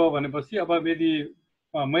मलाई के भयो भनेपछि अब यदि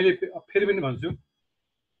मैले फेरि पनि भन्छु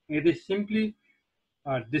यदि सिम्पली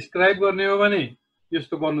डिस्क्राइब गर्ने हो भने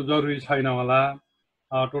यस्तो गर्नु जरुरी छैन होला।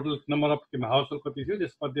 Total number of house hold कति थियो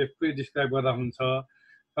त्यसमध्ये पुरै डिस्क्राइब गर्दा हुन्छ।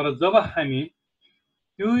 तर जब हामी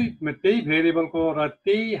त्यही भेरिएबलको र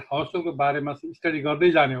त्यही हाउस होल्डको बारेमा स्टडी गर्दै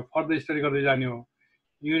जाने हो, फर्दर स्टडी गर्दै जाने हो,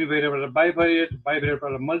 युनिभेरिएटबाट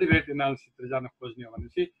बाइभेरिएटबाट मल्टिभेरिएट एनालिसिसतिर जान खोज्ने हो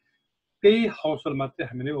भनेपछि त्यही हाउस होल्ड मात्रै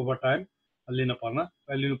हामीले ओभर टाइम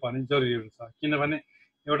लिनुपर्ने जरुरी हुन्छ। किनभने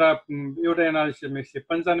एउटा एनालिसिसमा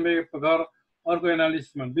 195 घर, अर्को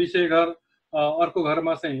एनालिसिसमा 200 घर, अर्को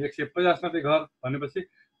घरमा चाहिँ 150 मात्रै घर भनेपछि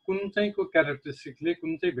कुन चाहिँको क्यारेक्टरिस्टिकले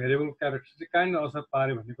कुन चाहिँ भेरिएबलको क्यारेक्टरिस्टिक कहाँनिर असर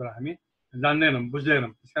पार्यो भन्ने कुरा हामी जान्दैनौँ,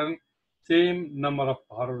 बुझ्दैनौँ। त्यसकारण सेम नम्बर अफ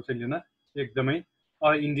घरहरू चाहिँ लिन एकदमै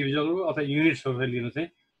इन्डिभिजुअल अथवा युनिट्सहरू चाहिँ लिन चाहिँ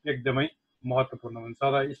एकदमै महत्त्वपूर्ण हुन्छ।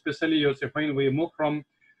 र स्पेसली यो चाहिँ when we move from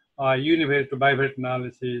univariate to bivariate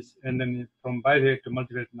analysis and then from bivariate to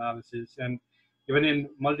multivariate analysis, and even in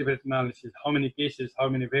multivariate analysis how many cases, how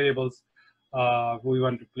many variables we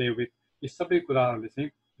want to play with, यी सबै कुराहरूले चाहिँ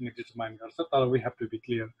determine गर्छ। तर we have to be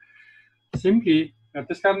clear simply।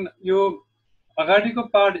 त्यसकारण यो अगाडिको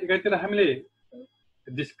part एकातिर हामीले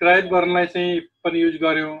डिस्क्राइब गर्नलाई चाहिँ पनि युज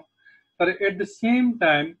गर्यौँ, तर एट द सेम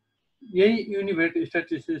टाइम यही युनिभेरिएट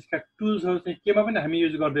स्ट्याटिस्टिक्सका टुल्सहरू चाहिँ केमा पनि हामी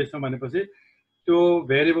युज गर्दैछौँ भनेपछि त्यो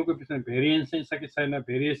भेरिएबलको बिचमा भेरिएन्स चाहिँ छ कि छैन,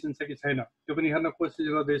 भेरिएसन छ कि छैन त्यो पनि हेर्न कोसिस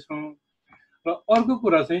गर्दैछौँ। र अर्को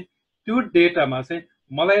कुरा चाहिँ त्यो डेटामा चाहिँ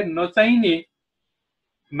मलाई नचाहिने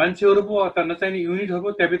मान्छेहरू पो अथवा नचाहिने युनिटहरू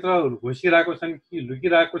पो त्यहाँभित्र घुसिरहेको छन् कि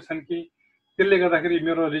लुकिरहेको छन् कि त्यसले गर्दाखेरि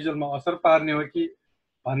मेरो रिजल्टमा असर पार्ने हो कि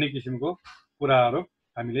भन्ने किसिमको कुराहरू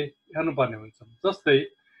हामीले हेर्नुपर्ने हुन्छ। जस्तै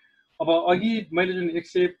अब अघि मैले जुन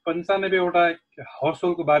 195वटा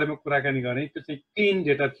हाउसहोल्डको बारेमा कुराकानी गरेँ त्यो चाहिँ क्लिन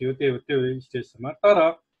डेटा थियो त्यो स्टेजसम्म। तर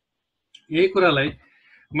यही कुरालाई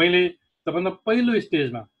मैले सबभन्दा पहिलो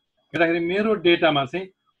स्टेजमा हेर्दाखेरि मेरो डेटामा चाहिँ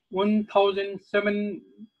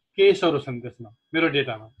 1007 केसहरू छन् त्यसमा मेरो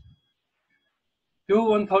डेटामा। त्यो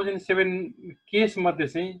 1007 केस मध्ये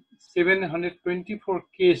चाहिँ 724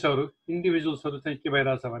 केसहरू इन्डिभिजुअल्सहरू चाहिँ के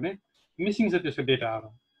भइरहेछ भने मिसिङ छ त्यसको डेटाहरू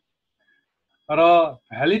र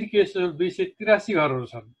भ्यालिड केसहरू 283 घरहरू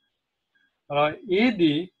छन्। र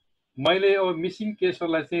यदि मैले अब मिसिङ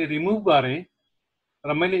केसहरूलाई चाहिँ रिमुभ गरेँ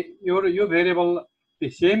र मैले यो भेरिएबल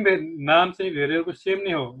सेम नाम चाहिँ भेरिएबलको सेम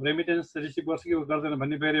नै हो, रेमिटेन्स रिसिभ गर्छ कि गर्दैन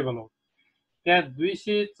भन्ने भेरिएबल हो। त्यहाँ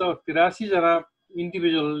 283 जना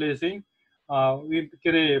इन्डिभिजुअलले चाहिँ के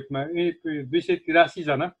अरे 283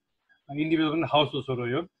 जना इन्डिभिजुअल हाउसहोल्ड्सहरू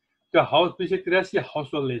हो। त्यो 283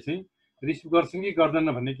 हाउसहोल्डले चाहिँ रिसिभ गर्छन् कि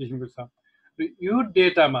गर्दैन भन्ने किसिमको छ। र यो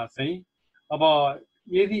डेटामा चाहिँ अब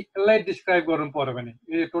यदि यसलाई डिस्क्राइब गर्नु पर्यो भने,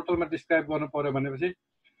 यदि टोटलमा डिस्क्राइब गर्नु पर्यो भनेपछि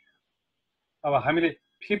अब हामीले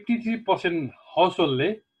 53% हाउसहोल्डले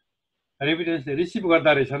रेमिटेन्स रिसिभ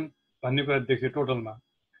गर्दा रहेछन् भन्ने कुरा देख्यो टोटलमा।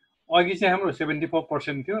 अघि चाहिँ हाम्रो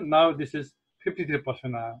 74% थियो, नाउ दिस इज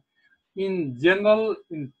 53% आयो। इन जेनरल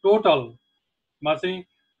इन टोटलमा चाहिँ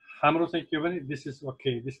हाम्रो चाहिँ के भने this is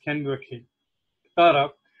okay, this can be okay. तर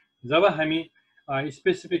जब हामी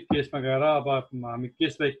स्पेसिफिक केसमा गएर अब हामी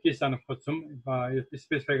केस बाई केस जान खोज्छौँ,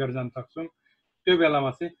 स्पेसिफाई गरेर जान सक्छौँ, त्यो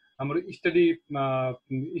बेलामा चाहिँ हाम्रो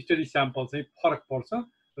स्टडी स्याम्पल चाहिँ फरक पर्छ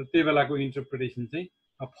र त्यो बेलाको इन्टरप्रिटेसन चाहिँ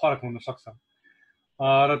फरक हुन सक्छ।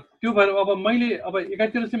 र त्यो भएर अब मैले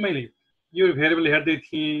एकातिर चाहिँ मैले यो भेरिएबल हेर्दै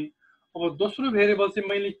थिएँ। अब दोस्रो भेरिएबल चाहिँ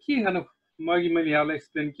मैले के गर्नु, अघि मैले यहाँलाई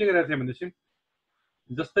एक्सप्लेन के गरेको थिएँ भनेपछि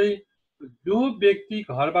जस्तै जो व्यक्ति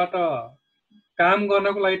घरबाट काम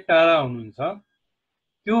गर्नको लागि टाढा हुनुहुन्छ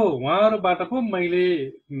त्यो उहाँहरूबाट पो मैले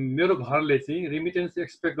मेरो घरले चाहिँ रेमिटेन्स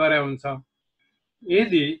एक्सपेक्ट गरे हुन्छ।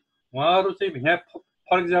 यदि उहाँहरू चाहिँ यहाँ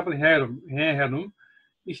फर इक्जाम्पल यहाँ हेर्नु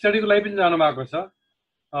स्टडीको लागि पनि जानुभएको छ,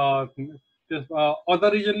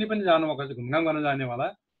 अदर रिजनले पनि जानुभएको छ, घुमघाम गर्न जानेवाला,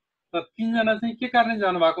 तर 3 जना चाहिँ के कारणले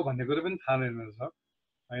जानुभएको भन्ने कुरो पनि थाहा रहेन रहेछ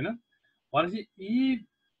होइन। भनेपछि यी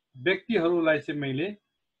व्यक्तिहरूलाई चाहिँ मैले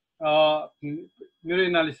मेरो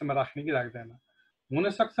एनालिसिसमा राख्ने कि राख्दैन।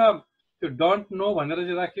 हुनसक्छ त्यो डोन्ट नो भनेर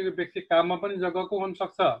चाहिँ राखेको व्यक्ति काममा पनि गएको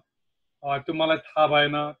हुनसक्छ, त्यो मलाई थाहा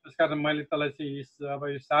भएन, त्यसकारण मैले त्यसलाई चाहिँ अब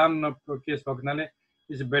यो सानो केस भएको हुनाले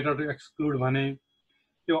इट्स बेटर टु एक्सक्लुड भने।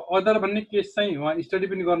 त्यो अदर भन्ने केस चाहिँ उहाँ स्टडी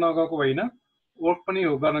पनि गर्न गएको होइन, वर्क पनि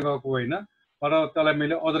गर्न गएको होइन, र त्यसलाई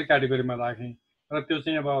मैले अदर क्याटेगोरीमा राखेँ। र त्यो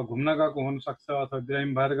चाहिँ अब घुम्न गएको हुनसक्छ अथवा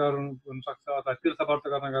बिरामी भएर गएको हुनसक्छ अथवा तीर्थव्रत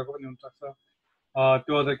गर्न गएको पनि हुनसक्छ,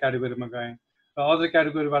 त्यो अदर क्याटेगोरीमा गएँ। र अदर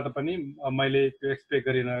क्याटेगोरीबाट पनि मैले त्यो एक्सपेक्ट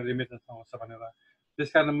गरिनँ रेमिटेन्स आउँछ भनेर।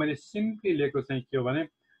 त्यसकारण मैले सिम्पली लिएको चाहिँ के हो भने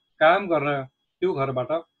काम गर्न, त्यो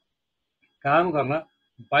घरबाट काम गर्न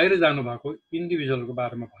बाहिर जानुभएको इन्डिभिजुअलको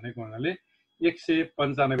बारेमा भनेको हुनाले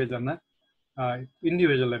 195 जना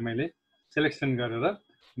इन्डिभिजुअललाई मैले सेलेक्सन गरेर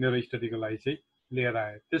मेरो स्टडीको लागि चाहिँ लिएर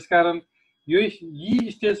आएँ। त्यसकारण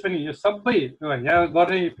यी स्टेज पनि यो सबै यहाँ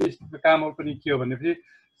गर्ने कामहरू पनि के हो भनेपछि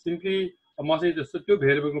सिम्पली म चाहिँ जस्तो त्यो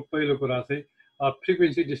भेरिएबलको पहिलो कुरा चाहिँ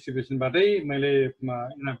फ्रिक्वेन्सी डिस्ट्रिब्युसनबाटै मैले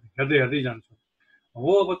हेर्दै जान्छु।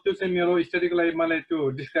 हो अब त्यो चाहिँ मेरो स्टडीको लागि मलाई त्यो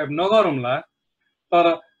डिस्क्राइब नगरौँला, तर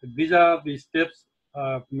दिज आर द स्टेप्स।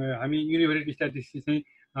 हामी युनिभरिट स्ट्याटिस्टिक्स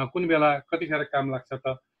चाहिँ कुन बेला कतिखेर काम लाग्छ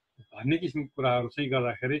त भन्ने किसिमको कुराहरू चाहिँ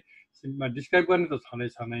गर्दाखेरि डिस्क्राइब गर्ने त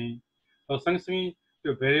छँदैछ नै। र सँगसँगै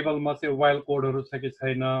त्यो भेरिएबलमा चाहिँ वाइल्ड कोडहरू छ कि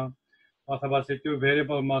छैन, अथवा चाहिँ त्यो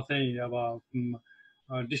भेरिएबलमा चाहिँ अब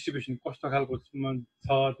डिस्ट्रिब्युसन कस्तो खालको छ,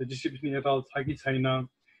 त्यो डिस्ट्रिब्युसन एटल छ कि छैन,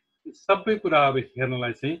 सबै कुराहरू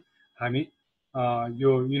हेर्नलाई चाहिँ हामी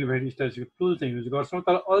यो युनिभरिट स्ट्याटिस्टिक्स टुल चाहिँ युज गर्छौँ।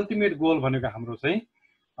 तर अल्टिमेट गोल भनेको हाम्रो चाहिँ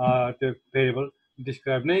त्यो भेरिएबल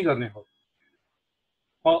डिस्क्राइब नै गर्ने हो।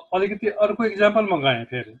 अलिकति अर्को इक्जाम्पलमा गएँ,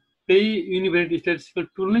 फेरि त्यही युनिभरिट स्ट्याटिस्टिकल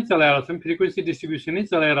टुल नै चलाइरहेको छौँ, फ्रिक्वेन्सी डिस्ट्रिब्युसन नै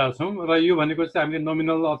चलाइरहेको छौँ। र यो भनेको चाहिँ हामीले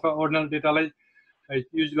नोमिनल अथवा अर्डिनल डेटालाई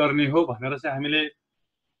युज गर्ने हो भनेर चाहिँ हामीले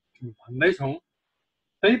भन्दैछौँ।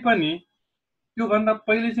 तैपनि त्योभन्दा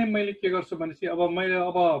पहिले चाहिँ मैले के गर्छु भनेपछि अब मैले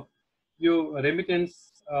यो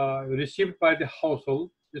remittance received by the house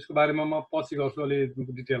hold यसको बारेमा म पछि गर्छु अलि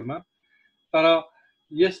डिटेलमा। तर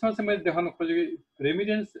यसमा चाहिँ मैले देखाउन खोजेको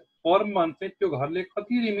रेमिटेन्स पर मन्थ चाहिँ त्यो घरले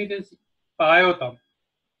कति रेमिटेन्स पायो त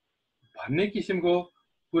भन्ने किसिमको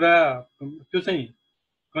कुरा, त्यो चाहिँ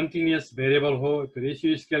कन्टिन्युअस भेरिएबल हो, त्यो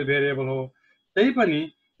रेसियो स्केल भेरिएबल हो। तैपनि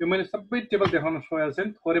यो मैले सबै टेबल देखाउन सकेको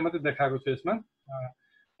छैन, थोरै मात्रै देखाएको छु यसमा।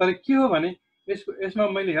 तर के हो भने यसमा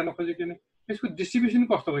मैले हेर्न खोजेको नि यसको डिस्ट्रिब्युसन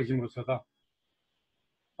कस्तो किसिमको छ त।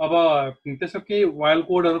 अब त्यसमा केही वाइल्ड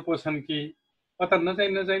कोडहरू पो छन् कि अथवा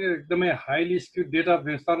नचाहिने एकदमै हाइली स्क्यू डेटा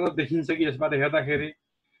सरर देखिन्छ कि यसबाट हेर्दाखेरि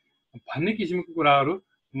भन्ने किसिमको कुराहरू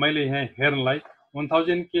मैले यहाँ हेर्नलाई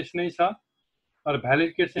 1000 केस नै छ, र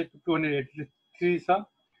भ्यालिड केस चाहिँ 283 छ,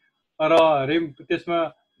 र त्यसमा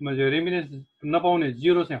रेमिनेन्स नपाउने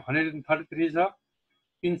 0 चाहिँ 133 छ,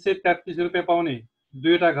 333 रुपियाँ पाउने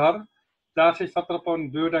 2वटा घर, 417 पाउने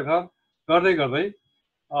 2वटा घर, गर्दै गर्दै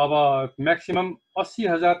अब म्याक्सिमम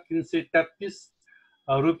 80,333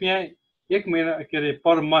 रुपियाँ एक महिना के अरे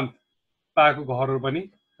पर मन्थ पाएको घरहरू पनि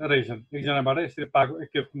रहेछन्। एकजनाबाट यसरी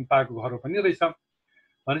पाएको घरहरू पनि रहेछ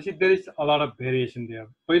भनेपछि there is a lot of variation there.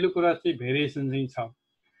 पहिलो कुरा चाहिँ भेरिएसन चाहिँ छ।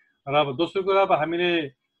 र अब दोस्रो कुरा अब हामीले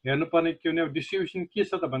हेर्नुपर्ने के भने डिस्ट्रिब्युसन के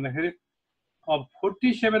छ त भन्दाखेरि अब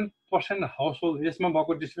 47% हाउस होल्ड यसमा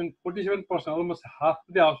भएको distribution 47% almost half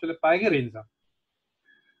the house होल्डले पाएकै रहन्छ,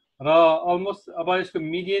 र अलमोस्ट अब यसको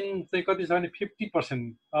मिडियन चाहिँ कति छ भने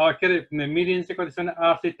 50%, के अरे मिडियन चाहिँ कति छ भने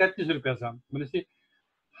 833 रुपियाँ छ भनेपछि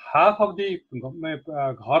हाफ अफ द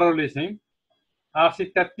घरहरूले चाहिँ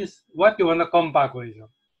 833 वा त्योभन्दा कम पाएको रहेछ,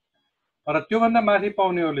 र त्योभन्दा माथि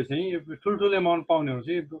पाउनेहरूले चाहिँ ठुल्ठुलो एमाउन्ट पाउनेहरू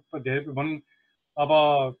चाहिँ धेरै भनौँ अब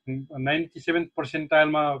 97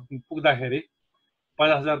 पर्सेन्टाइलमा पुग्दाखेरि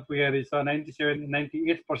 50,000 पुगेको रहेछ,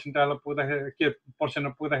 98 पर्सेन्टाइलमा पुग्दाखेरि के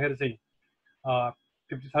पर्सेन्टमा पुग्दाखेरि चाहिँ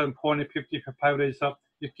 50,455 रहेछ।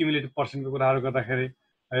 यो क्युमुलेटिभ पर्सेन्टको कुराहरू गर्दाखेरि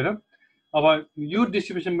होइन। अब यो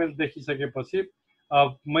डिस्ट्रिब्युसन मैले देखिसकेपछि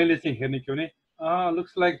मैले चाहिँ हेर्ने के भने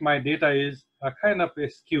looks like my data is kind of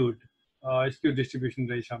skewed distribution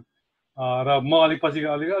रहेछ, र म पछि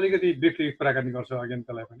अलिकति ब्रिफली कुराकानी गर्छु अगेन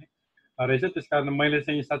त्यसलाई पनि रहेछ। त्यस कारण मैले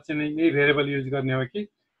चाहिँ साँच्चै नै यही भेरिएबल युज गर्ने हो कि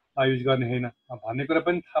युज गर्ने होइन भन्ने कुरा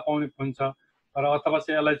पनि थाहा पाउने हुन्छ, र अथवा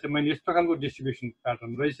चाहिँ यसलाई चाहिँ मैले यस्तो खालको डिस्ट्रिब्युसन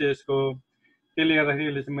प्याटर्न रहेछ यसको, त्यसले गर्दाखेरि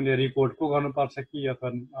यसले चाहिँ मैले रिपोर्ट पो गर्नुपर्छ कि अथवा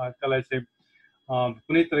त्यसलाई चाहिँ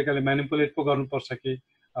कुनै तरिकाले म्यानिपुलेट पो गर्नुपर्छ कि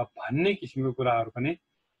भन्ने किसिमको कुराहरू पनि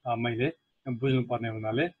मैले बुझ्नुपर्ने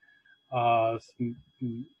हुनाले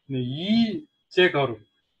यी चेकहरू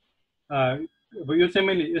यो चाहिँ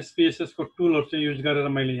मैले एसपीएसएसको टुलहरू चाहिँ युज गरेर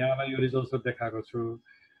मैले यहाँलाई यो रिजल्ट्सहरू देखाएको छु।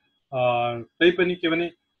 तैपनि के भने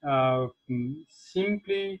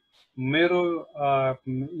सिम्पली मेरो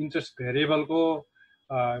इन्ट्रेस्ट भेरिएबलको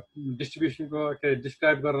डिस्ट्रिब्युसनको के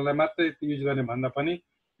डिस्क्राइब गर्नलाई मात्रै युज गर्ने भन्दा पनि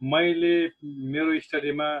मैले मेरो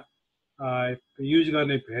स्टडीमा युज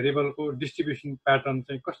गर्ने भेरिएबलको डिस्ट्रिब्युसन प्याटर्न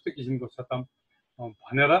चाहिँ कस्तो किसिमको छ त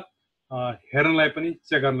भनेर हेर्नलाई पनि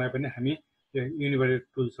चेक गर्नलाई पनि हामी यो युनिभरिएट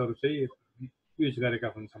टुल्सहरू चाहिँ युज गरेका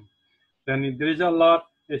हुन्छौँ। त्यहाँदेखि there is a lot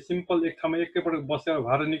simple एक ठाउँमा एकैपटक बसेर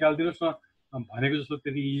भएर निकालिदिनुहोस् न भनेको जस्तो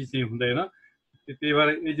त्यति इजी चाहिँ हुँदैन। त्यही भएर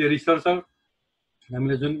एज ए रिसर्चर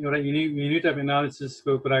हामीले जुन एउटा युनिट अफ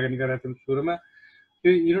एनालिसिसको कुराकानी गरेका थियौँ सुरुमा,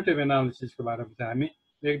 त्यो युनिट अफ एनालिसिसको बारेमा चाहिँ हामी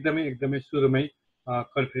एकदमै सुरुमै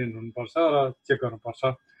कन्फिडेन्ट हुनुपर्छ र चेक गर्नुपर्छ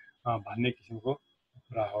भन्ने किसिमको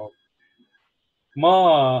कुरा हो। म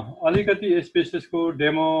अलिकति एसपीएसएसको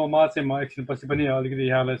डेमोमा चाहिँ म एकछिनपछि पनि अलिकति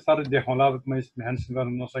यहाँलाई सर देखाउँला, म ध्यान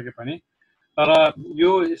गर्न नसके पनि, तर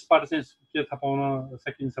यो यसबाट चाहिँ के थाहा पाउन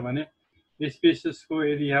सकिन्छ भने एसपीएसएसको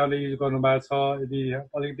यदि यहाँले युज गर्नुभएको छ, यदि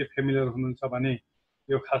अलिकति फेमिलियर हुनुहुन्छ भने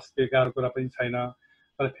यो खास केही गाह्रो कुरा पनि छैन,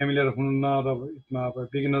 तर फेमिलियर हुनुहुन्न र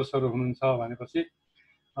बिगिनर्सहरू हुनुहुन्छ भनेपछि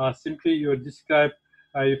सिम्पली यो डिस्क्राइब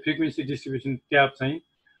यो फ्रिक्वेन्सी डिस्ट्रिब्युसन ट्याब चाहिँ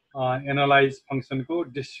एनालाइज फङ्सनको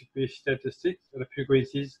डिस्ट्रिक्ट स्ट्याटिस्टिक्स र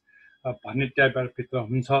फ्रिक्वेन्सिज भन्ने ट्याबबाट भित्र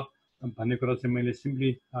हुन्छ भन्ने कुरा चाहिँ मैले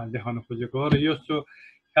सिम्पली देखाउन खोजेको हो। र यो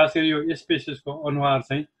खास गरी यो एसपीएसएसको अनुहार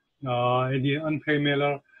चाहिँ यदि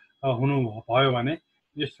अनफेमिलियर हुनु भयो भने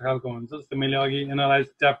यस्तो खालको हुन्छ। जस्तै मैले अघि एनालाइज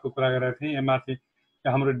ट्याबको कुरा गरेको थिएँ, यहाँ माथि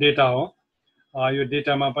हाम्रो डेटा हो, यो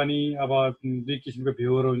डेटामा पनि अब दुई किसिमको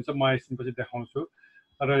भ्यूहरू हुन्छ, म एकछिनपछि देखाउँछु।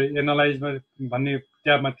 र एनालाइजमा भन्ने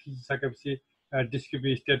ट्याबमा थिचिसकेपछि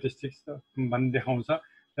डिस्क्रिप्टिभ स्ट्याटिस्टिक्स भन्ने देखाउँछ,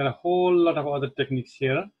 त्यहाँ whole lot of other techniques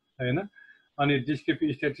here होइन। अनि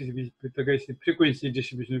डिस्क्रिप्टिभ स्ट्याटिस्टिक्स भित्र गएपछि फ्रिक्वेन्सी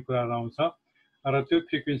डिस्ट्रिब्युसनको कुराहरू आउँछ, र त्यो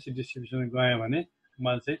फ्रिक्वेन्सी डिस्ट्रिब्युसन गयो भने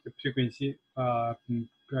मैले चाहिँ त्यो फ्रिक्वेन्सी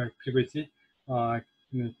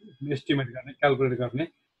एस्टिमेट गर्ने क्यालकुलेट गर्ने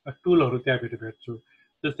टुलहरू त्यहाँभित्र भेट्छु।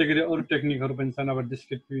 जस्तै गरी अरू टेक्निकहरू पनि छन्, अब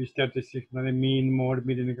डिस्क्रिप्टिभ स्ट्याटिस्टिक्स भने मिन मोड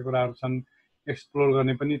मिडियनका कुराहरू छन्, एक्सप्लोर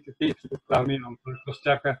गर्ने पनि त्यही कुराहरू आउँछ,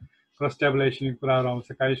 क्रस ट्याबुलेसनको कुराहरू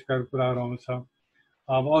आउँछ, काई स्क्वायरको कुराहरू आउँछ,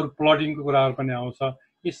 अब अरू प्लटिङको कुराहरू पनि आउँछ।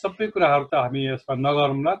 यी सबै कुराहरू त हामी यसमा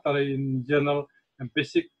नगरौँला, तर इन जेनरल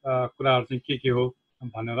बेसिक कुराहरू चाहिँ के हो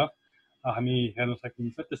भनेर हामी हेर्न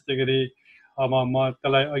सकिन्छ। त्यस्तै गरी अब म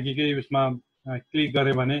त्यसलाई अघिकै उसमा क्लिक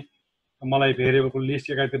गरेँ भने मलाई भेरिएबलको लिस्ट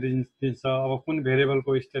एकातिर दिन्छ। अब कुन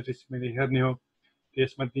भेरिएबलको स्ट्याटिस्टिक्स मैले हेर्ने हो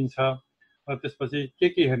त्यसमा दिन्छ। र त्यसपछि के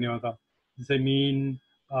हेर्ने हो त, जस्तै मिन,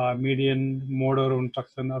 मिडियन, मोडहरू हुन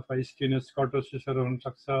सक्छन्, अथवा स्क्युनेस, कर्टोसिसहरू हुन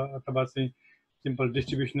सक्छ, अथवा चाहिँ सिम्पल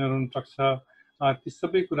डिस्ट्रिब्युसनहरू हुन सक्छ। ती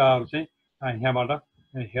सबै कुराहरू चाहिँ यहाँबाट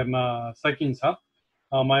हेर्न सकिन्छ।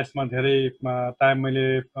 म यसमा धेरै टाइम मैले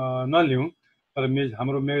नलिउँ, तर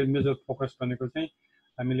हाम्रो मेजर फोकस भनेको चाहिँ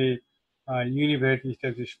हामीले युनिभेरिएट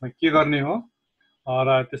स्ट्याटिस्टिक्समा के गर्ने हो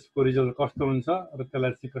र त्यसको रिजल्ट कस्तो हुन्छ र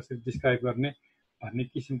त्यसलाई चाहिँ कसरी डिस्क्राइब गर्ने भन्ने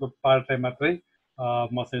किसिमको पार्टलाई मात्रै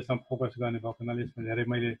म चाहिँ यसमा फोकस गर्ने भएको हुनाले यसमा धेरै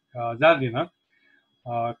मैले जान्दिनँ।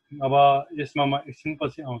 अब यसमा म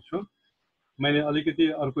एकछिनपछि आउँछु। मैले अलिकति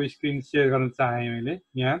अर्को स्क्रिन सेयर गर्न चाहेँ। मैले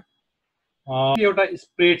यहाँ एउटा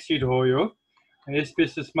स्प्रेडसिट हो, यो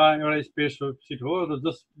एसपीएसएसमा एउटा स्प्रेडसिट हो र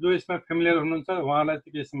जो यसमा फेमिलियर हुनुहुन्छ उहाँलाई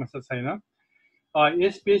चाहिँ केही समस्या छैन।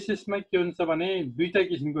 एसपीएसएसमा के हुन्छ भने दुईटा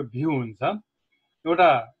किसिमको भ्यू हुन्छ। एउटा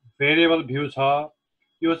भेरिएबल भ्यू छ,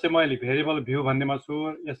 यो चाहिँ मैले भेरिएबल भ्यू भन्नेमा छु।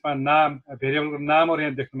 यसमा नाम, भेरिएबलको नामहरू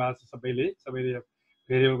यहाँ देख्नु भएको छ, सबैले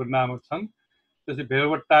भेरिएबलको नामहरू छन्। त्यसै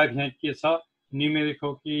भेरिएबल टाइप यहाँ के छ, न्युमेरिक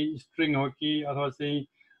हो कि स्ट्रिङ हो कि अथवा चाहिँ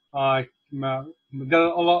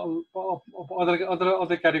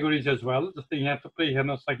अदर क्याटेगोरिज एज वेल। जस्तै यहाँ थुप्रै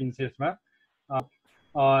हेर्न सकिन्छ यसमा।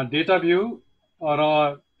 डेटा भ्यू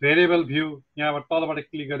र भेरिएबल भ्यू यहाँबाट तलबाट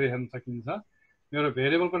क्लिक गरेर हेर्न सकिन्छ। मेरो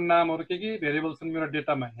भेरिएबलको नामहरू के भेरिएबल छन् मेरो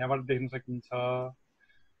डेटामा यहाँबाट देख्न सकिन्छ।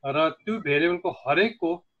 र त्यो भेरिएबलको हरेकको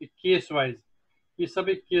केस वाइज, यी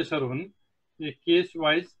सबै केसहरू हुन्। यो केस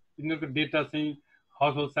वाइज यिनीहरूको डेटा चाहिँ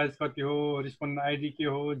हाउस होल्ड साइज कति हो, रिस्पोन्डेन्ट आइडी के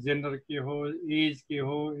हो, जेन्डर के हो, एज के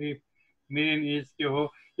हो, मिडियन एज के हो,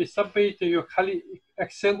 यो सबै चाहिँ यो खालि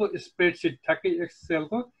एक्सेलको स्प्रेडसिट, ठ्याक्कै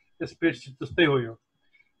एक्सेलको स्प्रेडसिट जस्तै हो यो।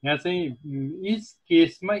 यहाँ चाहिँ इच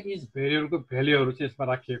केसमा इच भेरिएबलको भ्याल्युहरू चाहिँ यसमा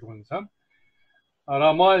राखिएको हुन्छ। र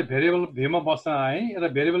म भेरिएबल भ्यूमा बस्न आएँ र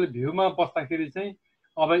भेरिएबल भ्यूमा बस्दाखेरि चाहिँ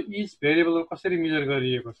अब इच भेरिएबल कसरी मेजर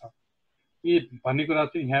गरिएको छ यी भन्ने कुरा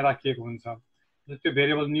चाहिँ यहाँ राखिएको हुन्छ। त्यो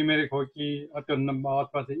भेरिएबल न्युमेरिक हो कि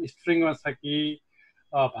अथवा चाहिँ स्ट्रिङमा छ कि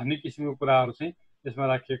भन्ने किसिमको कुराहरू चाहिँ यसमा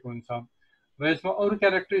राखिएको हुन्छ। र यसमा अरू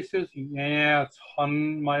क्यारेक्टरिस्टिक्स यहाँ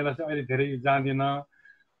छन्, म यसलाई चाहिँ अहिले धेरै जान्दिनँ।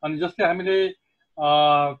 अनि जस्तै हामीले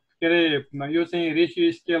के अरे यो चाहिँ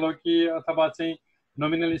रेसियो स्केल हो कि अथवा चाहिँ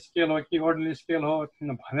नोमिनल स्केल हो कि अर्डिनल स्केल हो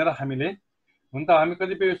भनेर हामीले, हुन त हामी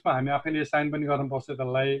कतिपय उसमा हामी आफैले साइन पनि गर्नुपर्छ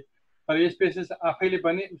त्यसलाई, तर एसपीएसएस आफैले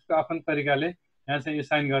पनि उसको आफ्नो तरिकाले यहाँ चाहिँ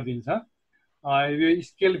साइन गरिदिन्छ। यो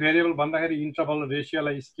स्केल भेरिएबल भन्दाखेरि इन्टरभल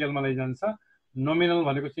रेसियोलाई स्केलमा लैजान्छ। नोमिनल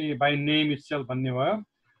भनेको चाहिँ बाई नेम इटसेल्फ भन्ने भयो।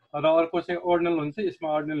 र अर्को चाहिँ अर्डिनल हुन्छ, यसमा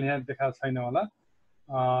अर्डिनल यहाँ देखाएको छैन होला,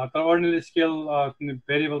 तर अर्डिनल स्केल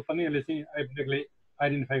भेरिएबल पनि यसले चाहिँ आइपिएकले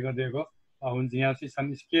आइडेन्टिफाई गरिदिएको हुन्छ। यहाँ चाहिँ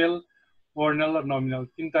छन् स्केल, अर्डिनल र नोमिनल,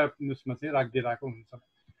 तिनवटा उसमा चाहिँ राखिदिइरहेको हुन्छ।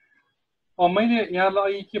 मैले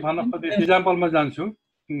यहाँलाई के भन्न खोजेँ, इक्जाम्पलमा जान्छु।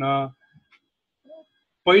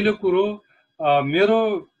 पहिलो कुरो, मेरो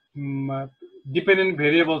डिपेन्डेन्ट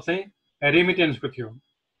भेरिएबल चाहिँ रेमिटेन्सको थियो।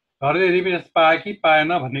 घरले रेमिटेन्स पाए कि पाएन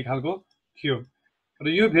भन्ने खालको थियो। र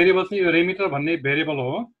यो भेरिएबल चाहिँ यो रेमिटर भन्ने भेरिएबल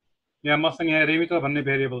हो। यहाँ मसँग यहाँ रेमिटर भन्ने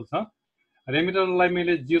भेरिएबल छ। रेमिटरलाई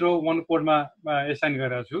मैले 0-1 कोडमा एसाइन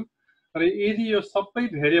गरेको छु। र यदि यो सबै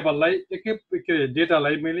भेरिएबललाई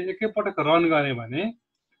डेटालाई मैले एकैपटक रन गरेँ भने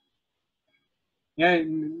यहाँ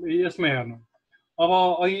यसमा हेर्नु, अब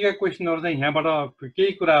अघिका क्वेसनहरू चाहिँ यहाँबाट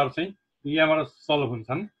केही कुराहरू चाहिँ यहाँबाट सल्भ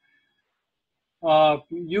हुन्छन्।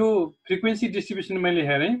 यो फ्रिक्वेन्सी डिस्ट्रिब्युसन मैले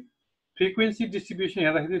हेरेँ। फ्रिक्वेन्सी डिस्ट्रिब्युसन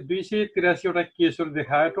हेर्दाखेरि 283 वटा केसहरू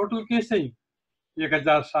देखायो। टोटल केस चाहिँ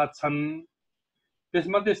 1007 छन्।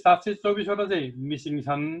 त्यसमध्ये 724 वटा चाहिँ मिसिङ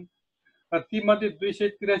छन्। र तीमध्ये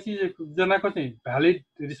 283 जनाको चाहिँ भ्यालिड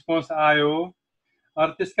रिस्पोन्स आयो। र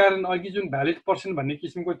त्यसकारण अघि जुन भ्यालिड पर्सेन्ट भन्ने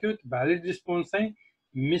किसिमको थियो, भ्यालिड रिस्पोन्स चाहिँ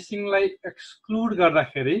मिसिङलाई एक्सक्लुड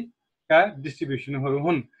गर्दाखेरिका डिस्ट्रिब्युसनहरू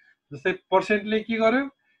हुन्। जस्तै पर्सेन्टले के गर्यो,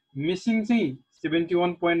 मिसिङ चाहिँ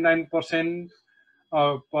 71.9%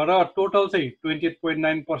 र टोटल चाहिँ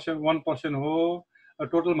 28.9% हो।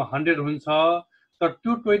 टोटलमा 100 हुन्छ। तर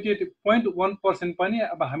त्यो 28.1% पनि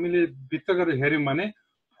अब हामीले भित्र गएर हेऱ्यौँ भने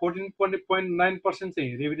 14.9%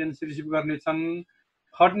 चाहिँ रेमिटेन्स रिसिभ गर्ने छन्।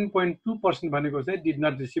 13.2% भनेको चाहिँ डिड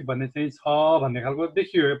नट रिसिभ भन्ने चाहिँ छ भन्ने खालको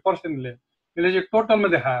देखियो यो पर्सेन्टले। यसले चाहिँ टोटलमा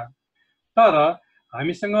देखायो। तर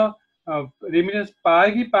हामीसँग रेमिटेन्स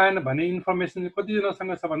पाए कि पाएन भन्ने इन्फर्मेसन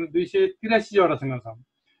कतिजनासँग छ भने 283 वटासँग छ।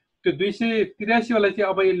 त्यो 283 वाला चाहिँ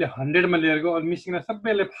अब यसले 100मा लिएर गयो। मिसिङलाई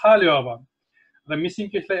सबैले फाल्यो। अब र मिसिङ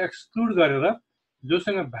केसलाई एक्सक्लुड गरेर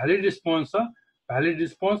जोसँग भ्यालिड रिस्पोन्स छ, भ्यालिड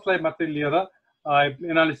रिस्पोन्सलाई मात्रै लिएर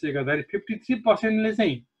एनालिसिस गर्दाखेरि 53%ले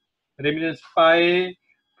चाहिँ रेमिटेन्स पाए,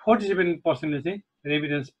 47%ले चाहिँ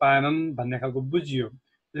रेमिटेन्स पाएनन् भन्ने खालको बुझियो।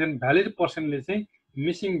 त्यसैले भ्यालिड पर्सनले चाहिँ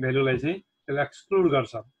मिसिङ भ्यालुलाई चाहिँ त्यसलाई एक्सक्लुड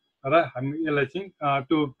गर्छ र हामी यसलाई चाहिँ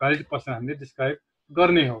त्यो भ्यालिड पर्सन हामीले डिस्क्राइब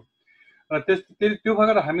गर्ने हो र त्यो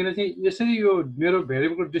भएर हामीले चाहिँ यसरी यो मेरो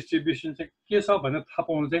भेरिएबलको डिस्ट्रिब्युसन चाहिँ के छ भनेर थाहा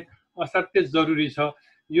पाउनु चाहिँ असाध्यै जरुरी छ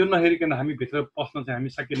यो नहेरिकन हामी भित्र पस्न चाहिँ हामी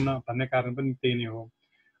सकिन्न भन्ने कारण पनि त्यही नै हो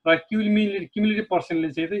र क्युमुलेटिभ पर्सनले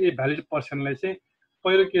चाहिँ यो भ्यालिड पर्सनलाई चाहिँ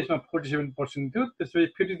पहिलो केसमा 47% थियो त्यसपछि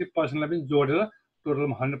 53%लाई पनि जोडेर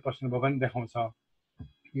टोटलमा 100% भयो भने देखाउँछ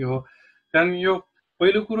यो हो कारण यो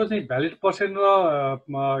पहिलो कुरो चाहिँ भ्यालिड पर्सन र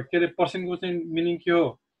के अरे पर्सनको चाहिँ मिनिङ के हो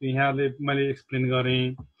यहाँले मैले एक्सप्लेन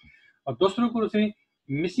गरेँ दोस्रो कुरो चाहिँ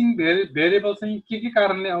मिसिङ भेरिएबल चाहिँ के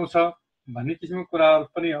कारणले आउँछ भन्ने किसिमको कुराहरू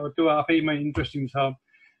पनि त्यो आफैमा इन्ट्रेस्टिङ छ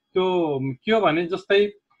त्यो के हो भने जस्तै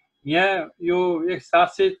यहाँ यो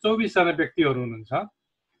 724 जना व्यक्तिहरू हुनुहुन्छ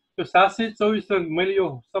त्यो 724 मैले यो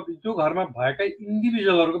सब त्यो घरमा भएका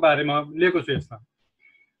इन्डिभिजुअलहरूको बारेमा लेखेको छु यसमा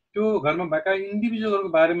त्यो घरमा भएका इन्डिभिजुअलहरूको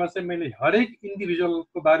बारेमा चाहिँ मैले हरेक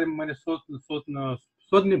इन्डिभिजुअलको बारेमा मैले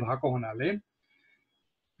सोध्ने भएको हुनाले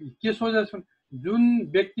के सोचेको छु जुन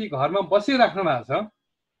व्यक्ति घरमा बसिराख्नु भएको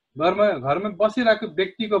छ घरमा बसिरहेको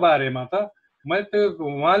व्यक्तिको बारेमा त मैले त्यो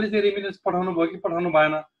उहाँले चाहिँ रेमिटेन्स पठाउनु भयो कि पठाउनु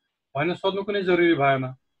भएन भनेर सोध्नु कुनै जरुरी भएन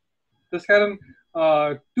त्यसकारण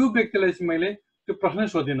त्यो व्यक्तिलाई चाहिँ मैले त्यो प्रश्नै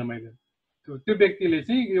सोधिनँ मैले त्यो व्यक्तिले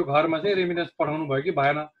चाहिँ यो घरमा चाहिँ रेमिटेन्स पठाउनु भयो कि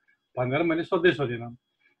भएन भनेर मैले सोधिनँ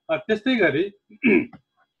त्यस्तै गरी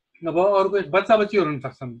अब अरूको बच्चा बच्चीहरू हुन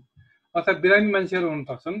सक्छन् अथवा बिरामी मान्छेहरू हुन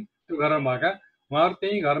सक्छन् त्यो घरमा भएका उहाँहरू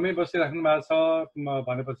त्यही घरमै बसिराख्नु भएको छ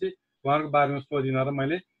भनेपछि उहाँहरूको बारेमा सोधिनँ र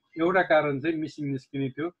मैले एउटा कारण चाहिँ मिसिङ निस्किने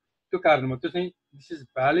थियो त्यो कारणमा त्यो चाहिँ this is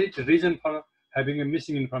valid reason for having A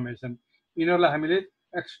missing information यिनीहरूलाई हामीले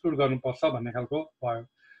एक्सक्लुड गर्नुपर्छ भन्ने खालको भयो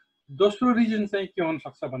दोस्रो रिजन चाहिँ के हुन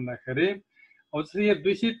सक्छ भन्दाखेरि अब जस्तै यो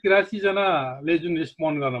 283 जनाले जुन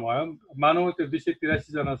रेस्पोन्ड गर्नुभयो मानौ त्यो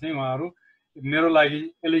 283 जना चाहिँ उहाँहरू मेरो लागि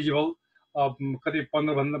एलिजिबल कति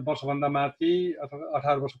 15 वर्षभन्दा माथि अथवा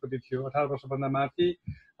 18 वर्ष कति थियो 18 वर्षभन्दा माथि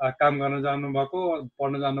काम गर्न जानुभएको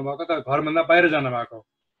पढ्न जानुभएको त घरभन्दा बाहिर जानुभएको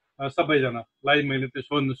सबैजनालाई मैले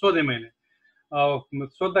त्यो सोधेँ मैले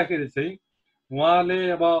सोद्धाखेरि चाहिँ उहाँले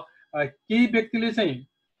अब केही व्यक्तिले चाहिँ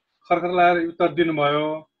खरखर लगाएर उत्तर दिनुभयो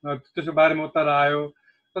त्यसको बारेमा उत्तर आयो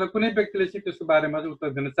तर कुनै व्यक्तिले चाहिँ त्यसको बारेमा चाहिँ उत्तर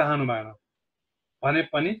दिन चाहनु भएन भने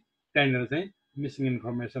पनि त्यहाँनिर चाहिँ मिसिङ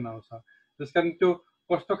इन्फर्मेसन आउँछ त्यसकारण त्यो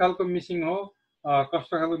कस्तो खालको मिसिङ हो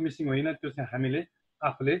कस्तो खालको मिसिङ होइन त्यो चाहिँ हामीले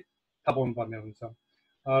आफूले थाहा पाउनु पर्ने हुन्छ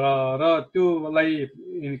र त्योलाई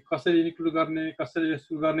कसरी इन्क्लुड गर्ने कसरी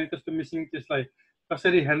एक्सक्लुड गर्ने त्यस्तो मिसिङ त्यसलाई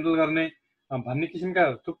कसरी ह्यान्डल गर्ने भन्ने किसिमका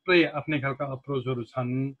थुप्रै आफ्नै खालका अप्रोचहरू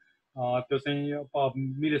छन् त्यो चाहिँ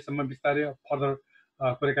मिलेसम्म बिस्तारै फर्दर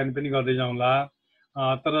कुराकानी पनि गर्दै जाउँला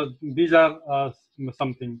तर दिज आर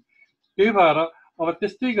समथिङ त्यही भएर अब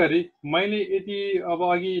त्यस्तै गरी मैले यदि अब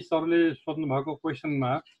अघि सरले सोध्नु भएको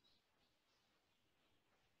क्वेसनमा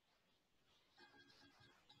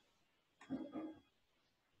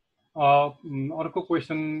अर्को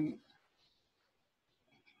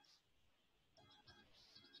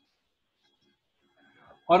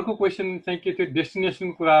क्वेसन चाहिँ के थियो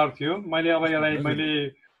डेस्टिनेसन कुराहरू थियो मैले अब यसलाई मैले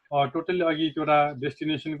टोटल्ली अघि एउटा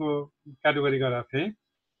डेस्टिनेसनको क्याटेगोरी गरेको थिएँ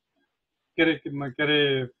के अरे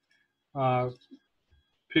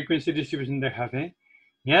फ्रिक्वेन्सी डिस्ट्रिब्युसन देखाएको थिएँ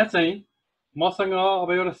यहाँ चाहिँ मसँग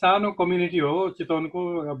अब एउटा सानो कम्युनिटी हो चितवनको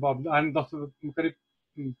हामी 10 करिब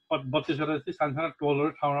 32वटा चाहिँ सानो टोलहरू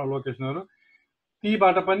ठाउँहरू लोकेसनहरू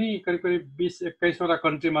तीबाट पनि करिब 20-21वटा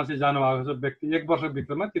कन्ट्रीमा चाहिँ जानुभएको छ व्यक्ति 1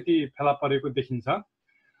 वर्षभित्रमा त्यति फेला परेको देखिन्छ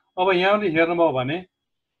अब यहाँले हेर्नुभयो भने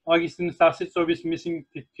अघि 724 मिसिङ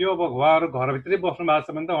थियो अब उहाँहरू घरभित्रै बस्नु भएको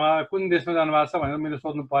छ भने त उहाँ कुन देशमा जानुभएको छ भनेर मैले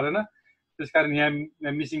सोध्नु परेन त्यसकारण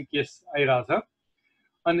यहाँ मिसिङ केस आइरहेछ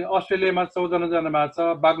अनि अस्ट्रेलियामा 14 जना भएको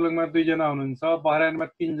छ बागलुङमा 2 जना हुनुहुन्छ बहराइनमा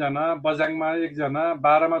 3 जना बजाङमा 1 जना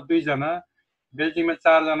बारामा 2 जना बेल्जिङमा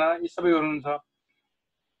 4 जना यी सबै हुनुहुन्छ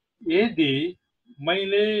यदि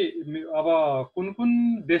मैले अब कुन कुन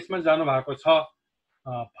देशमा जानु भएको छ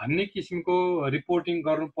भन्ने किसिमको रिपोर्टिङ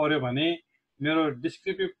गर्नु पर्यो भने मेरो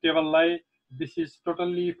descriptive टेबललाई this is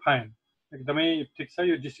totally fine एकदमै ठिक छ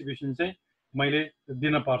यो डिस्ट्रिब्युसन चाहिँ मैले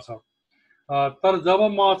दिन पर्छ तर जब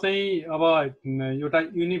म चाहिँ अब एउटा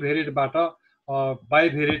युनिभेरिएटबाट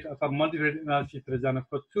बाइभेरिएट अथवा मल्टिभेरिएट एनालिसिसतिर जान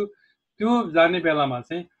खोज्छु त्यो जाने बेलामा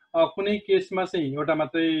चाहिँ कुनै केसमा चाहिँ एउटा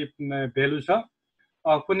मात्रै भेल्यु छ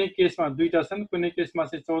कुनै केसमा 2टा छन् कुनै केसमा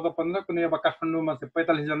चाहिँ 14-15 कुनै अब काठमाडौँमा चाहिँ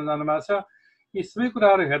 45 जना जानुभएको छ यी सबै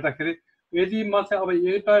कुराहरू हेर्दाखेरि यदि म चाहिँ अब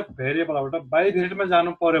एउटा भेरिएबलबाट बाइभेरिएटमा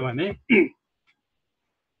जानु पर्यो भने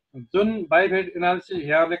जुन बाइभेरिएट एनालिसिस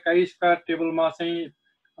यहाँले काई स्क्वायर टेबलमा चाहिँ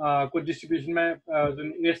को डिस्ट्रिब्युसनमा जुन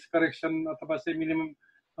एज करेक्सन अथवा चाहिँ मिनिमम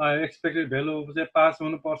एक्सपेक्टेड भ्यालु चाहिँ 5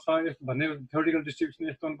 हुनुपर्छ भन्ने थ्योरिटिकल डिस्ट्रिब्युसन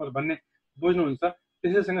यस्तो हुनुपर्छ भन्ने बुझ्नुहुन्छ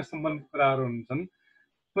त्यसैसँग सम्बन्धित कुराहरू हुन्छन्।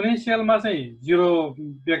 कुनै सेलमा चाहिँ 0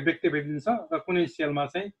 व्यक्ति भेटिन्छ र कुनै सेलमा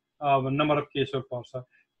चाहिँ नम्बर अफ केसहरू पर्छ।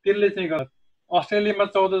 त्यसले चाहिँ अस्ट्रेलियामा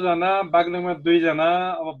 14 जना, बागलुङमा 2 जना,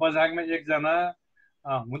 अब बझाङमा 1 जना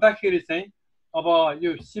हुँदाखेरि चाहिँ अब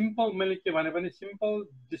यो सिम्पल मैले के भने पनि सिम्पल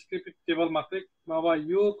डिस्क्रिप्टिभ टेबल मात्रै अब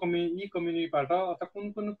यो यी कम्युनिटीबाट अथवा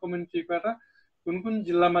कुन कम्युनिटीबाट कुन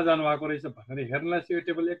जिल्लामा जानुभएको रहेछ भनेर हेर्नलाई चाहिँ यो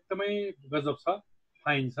टेबल एकदमै गजब छ,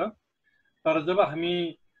 फाइन छ। तर जब हामी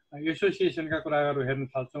एसोसिएसनका कुराहरू हेर्न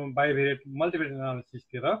थाल्छौँ बाइभेरिएट मल्टिभेरिएट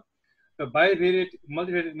एनालिसिसतिर, त्यो बाइभेरिएट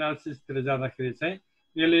मल्टिभेरिएट एनालिसिसतिर जाँदाखेरि चाहिँ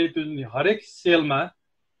यसले जुन हरेक सेलमा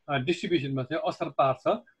डिस्ट्रिब्युसनमा चाहिँ असर पार्छ।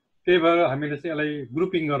 त्यही भएर हामीले चाहिँ यसलाई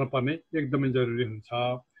ग्रुपिङ गर्नुपर्ने एकदमै जरुरी हुन्छ।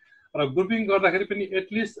 र ग्रुपिङ गर्दाखेरि पनि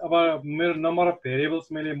एटलिस्ट अब मेरो नम्बर अफ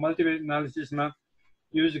भेरिएबल्स मैले मल्टिभेरिएट एनालिसिसमा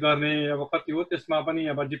युज गर्ने अब कति हो त्यसमा पनि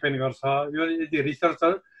अब डिपेन्ड गर्छ। यो यदि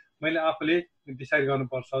रिसर्चर मैले आफूले डिसाइड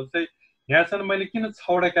गर्नुपर्छ। जस्तै यहाँसम्म मैले किन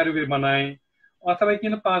 6वटा क्याटेगोरी बनाएँ अथवा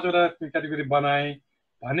किन 5वटा क्याटेगोरी बनाएँ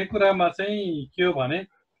भन्ने कुरामा चाहिँ के हो भने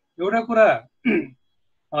एउटा कुरा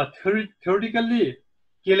थ्योरिटिकल्ली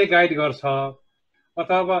केले गाइड गर्छ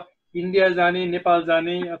अथवा इन्डिया जाने, नेपाल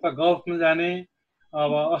जाने अथवा गल्फमा जाने,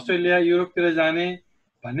 अब अस्ट्रेलिया युरोपतिर जाने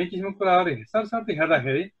भन्ने किसिमको कुराहरू सरसर्ती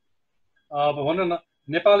हेर्दाखेरि अब भनौँ न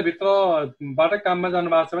नेपालभित्रबाट काममा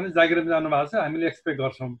जानुभएको छ भने जागिरमा जानुभएको छ हामीले एक्सपेक्ट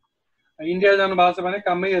गर्छौँ। इन्डिया जानुभएको छ भने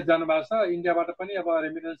काममै जानुभएको छ, इन्डियाबाट पनि अब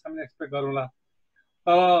रेमिटेन्स हामीले एक्सपेक्ट गरौँला।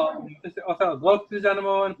 त्यस्तै अथवा गल्फतिर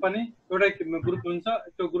जानुभयो भने पनि एउटै ग्रुप हुन्छ,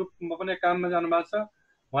 त्यो ग्रुपमा पनि काममा जानुभएको छ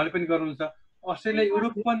उहाँले पनि गर्नुहुन्छ। अस्ट्रेलिया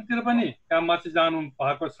युरोपतिर पनि काममा चाहिँ जानु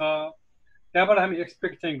भएको छ, त्यहाँबाट हामी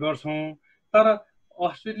एक्सपेक्ट चाहिँ गर्छौँ। तर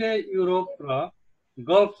अस्ट्रेलिया युरोप र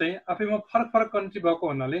गल्फ चाहिँ आफैमा फरक फरक कन्ट्री भएको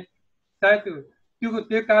हुनाले सायद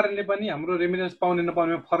त्यो कारणले पनि हाम्रो रेमिटेन्स पाउने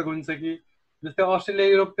नपाउनेमा फरक हुन्छ कि। जस्तै अस्ट्रेलिया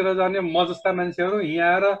युरोपतिर जाने म जस्ता मान्छेहरू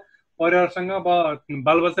यहाँ आएर परिवारसँग अब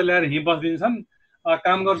बालबच्चा ल्याएर यहीँ बसिदिन्छन्,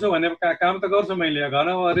 काम गर्छु भने काम त गर्छु मैले,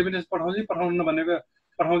 घरमा रेमिटेन्स पठाउँछु पठाउनु भनेको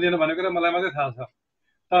पठाउँदैन भनेको कुरा मलाई मात्रै थाहा छ।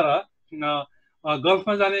 तर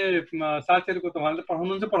गल्फमा जाने साथीहरूको त उहाँले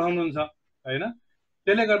पठाउनुहुन्छ होइन।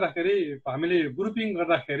 त्यसले गर्दाखेरि हामीले ग्रुपिङ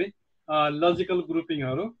गर्दाखेरि लजिकल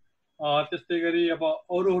ग्रुपिङहरू त्यस्तै गरी अब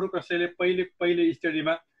अरू कसैले पहिले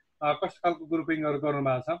स्टडीमा कस्तो खालको ग्रुपिङहरू गर्नु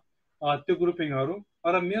भएको छ त्यो ग्रुपिङहरू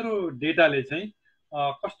र मेरो डेटाले चाहिँ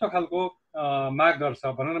कस्तो खालको माग गर्छ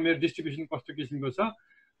भनौँ न, मेरो डिस्ट्रिब्युसन कस्तो किसिमको छ,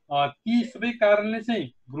 ती सबै कारणले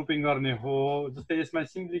चाहिँ ग्रुपिङ गर्ने हो। जस्तै यसमा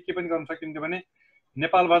सिम्पली के पनि गर्न सकिन्थ्यो भने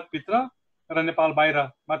नेपालभित्र र नेपाल बाहिर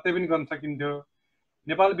मात्रै पनि गर्न सकिन्थ्यो,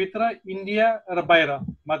 नेपालभित्र इन्डिया र बाहिर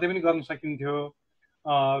मात्रै पनि गर्न सकिन्थ्यो।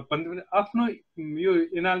 आफ्नो यो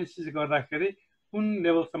एनालिसिस गर्दाखेरि कुन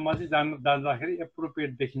लेभलसम्म चाहिँ जाँदाखेरि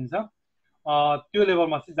एप्रोप्रिएट देखिन्छ त्यो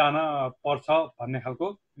लेभलमा चाहिँ जान पर्छ भन्ने खालको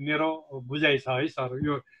मेरो बुझाइ छ है सर।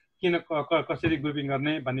 यो किन कसरी ग्रुपिङ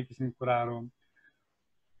गर्ने भन्ने किसिमको कुराहरू।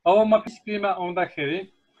 अब म स्क्रिनमा आउँदाखेरि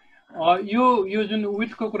यो जुन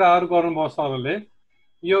विथको कुराहरू गर्नुभयो सरले,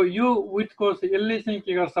 यो विथको यसले चाहिँ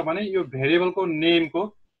के गर्छ भने यो भेरिएबलको नेमको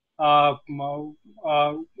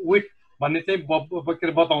विथ भन्ने चाहिँ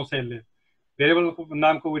बताउँछ। यसले भेरिएबलको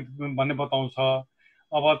नामको विथ भन्ने बताउँछ।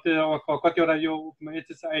 अब त्यो कतिवटा यो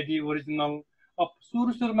एचएसआइडी ओरिजिनल अब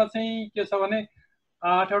सुरुमा चाहिँ के छ भने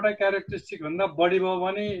 8वटा क्यारेक्टरिस्टिक भन्दा बढी भयो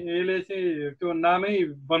भने यसले चाहिँ त्यो नामै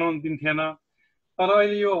बनाउन दिन्थेन। तर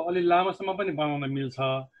अहिले यो अलि लामोसम्म पनि बनाउन मिल्छ।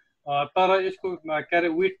 तर यसको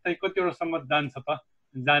विथ चाहिँ कतिवटासम्म जान्छ त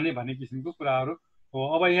जाने भन्ने किसिमको कुराहरू हो।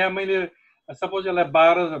 अब यहाँ मैले सपोज यसलाई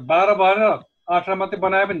 12 भएर 18 मात्रै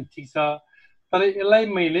बनाए पनि ठिक छ। तर यसलाई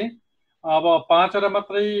मैले अब 5वटा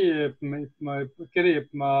मात्रै के अरे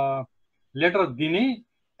लेटर दिने,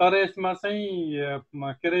 तर यसमा चाहिँ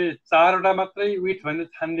के अरे 4वटा मात्रै विथ भनेर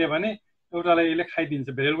ठानिदियो भने एउटालाई यसले खाइदिन्छ,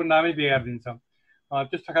 भेरिएबलको नामै बिगारिदिन्छ।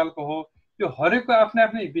 त्यस्तो खालको हो। यो हरेकको आफ्नै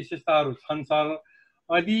आफ्नै विशेषताहरू छन् सर।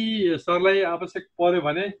 यदि सरलाई आवश्यक पर्यो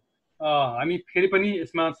भने हामी फेरि पनि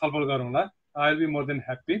यसमा छलफल गरौँला। I will be more than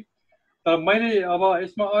happy. तर मैले अब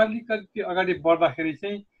यसमा अलिकति अगाडि बढ्दाखेरि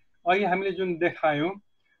चाहिँ अघि हामीले जुन देखायौँ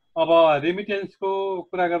अब रेमिटेन्सको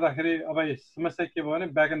कुरा गर्दाखेरि अब समस्या के भयो भने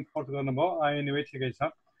ब्याक एन्ड फोर्थ गर्नुभयो। एनिवे ठिकै छ।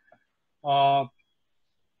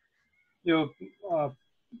 यो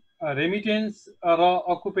रेमिटेन्स र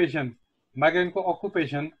अकुपेसन, माइग्रेन्टको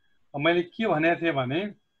अकुपेसन मैले के भनेको थिएँ भने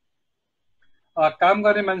काम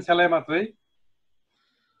गर्ने मान्छेलाई मात्रै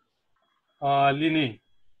लिने,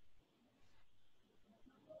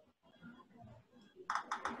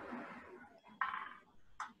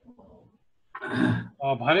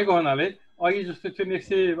 भनेको हुनाले अघि जस्तो थियो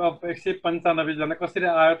 195 जना कसरी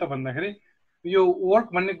आयो त भन्दाखेरि यो वर्क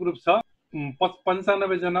भन्ने ग्रुप छ,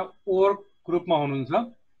 95 जना वर्क ग्रुपमा हुनुहुन्छ।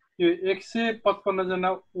 यो 155 जना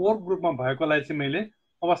वर्क ग्रुपमा भएकोलाई चाहिँ मैले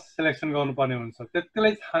अब सिलेक्सन गर्नुपर्ने हुन्छ।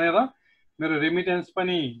 त्यतिलाई छानेर मेरो रेमिटेन्स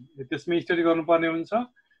पनि त्यसमै स्टडी गर्नुपर्ने हुन्छ,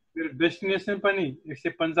 मेरो डेस्टिनेसन पनि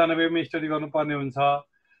 195 मै स्टडी गर्नुपर्ने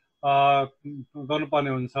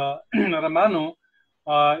हुन्छ र मानौ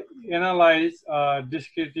एनालाइज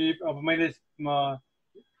डिस्क्रिप्टिभ अब मैले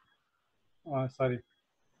सरी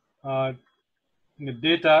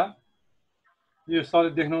डेटा यो सरी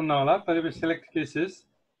देख्नुहुन्न होला, तर select cases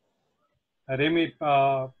remit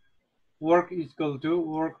work equal to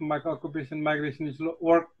work occupation migration equal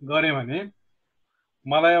work गरेँ भने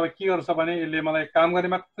मलाई अब के गर्छ भने यसले मलाई काम गर्ने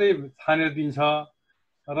मात्रै छानेर दिन्छ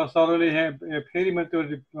र सरले यहाँ फेरि मैले त्यो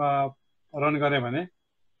रन गरेँ भने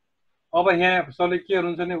अब यहाँ सरले के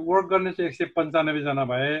गर्नुहुन्छ भने वर्क गर्ने चाहिँ 195 जना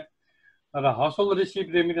भए र हाउसहोल्ड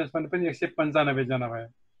रिसिभ रेमिटेन्स पनि 195 जना भए।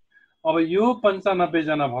 अब यो 95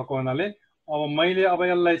 जना भएको हुनाले अब मैले अब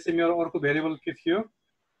यसलाई चाहिँ मेरो अर्को भेरिएबल के थियो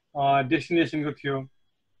डेस्टिनेसनको थियो।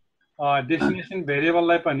 डेस्टिनेसन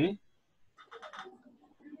भेरिएबललाई पनि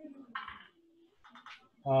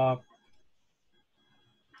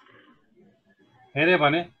हेरे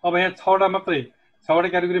भने अब यहाँ 6वटा मात्रै 6वटा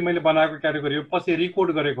क्याटेगोरी मैले बनाएको क्याटेगोरी हो, पछि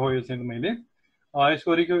रिकोड गरेको हो यो चाहिँ मैले।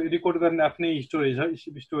 यसको रिकोड गर्ने आफ्नै स्टोरी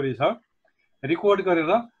छ। रिकोड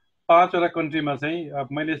गरेर 5वटा कन्ट्रीमा चाहिँ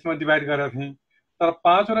मैले यसमा डिभाइड गरेको थिएँ, तर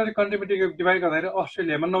 5वटा कन्ट्रीमा डिभाइड गर्दाखेरि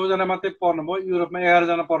अस्ट्रेलियामा 9 जना मात्रै पर्नुभयो, युरोपमा 11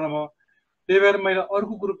 जना पर्नुभयो। त्यही भएर मैले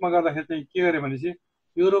अर्को ग्रुपमा गर्दाखेरि चाहिँ के गरेँ भनेपछि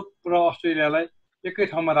युरोप र अस्ट्रेलियालाई एकै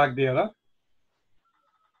ठाउँमा राखिदिएर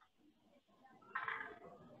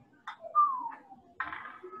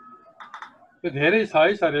यो धेरै छ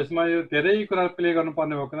है सर, यसमा यो धेरै कुरा प्ले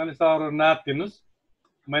गर्नुपर्ने भएको हुनाले सरहरू नातिदिनुहोस्।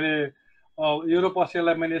 मैले युरोप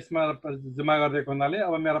अस्ट्रेलियालाई मैले यसमा जम्मा गरिदिएको हुनाले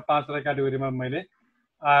अब मेरो 5वटा क्याटेगोरीमा मैले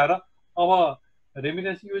आएर अब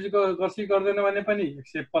रेमिटेन्स युज गर्छ गर्दैन भने पनि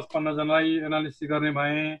 155 जनालाई एनालिसिस गर्ने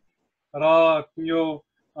भएँ र यो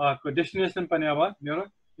डेस्टिनेसन पनि अब मेरो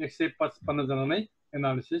 155 जना नै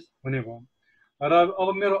एनालिसिस हुने भयो। र अब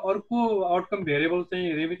मेरो अर्को आउटकम भेरिएबल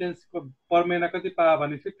चाहिँ रेमिटेन्सको पर महिना कति पायो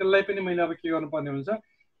भने चाहिँ त्यसलाई पनि मैले अब के गर्नुपर्ने हुन्छ,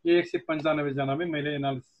 यो 195 जनामै मैले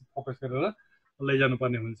एनालिसिस फोकस गरेर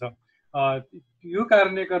लैजानुपर्ने हुन्छ। यो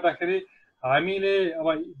कारणले गर्दाखेरि हामीले अब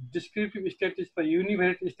डिस्क्रिप्टिभ स्ट्याटिस्टिक्स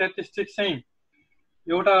युनिभेरिएट स्ट्याटिस्टिक्स चाहिँ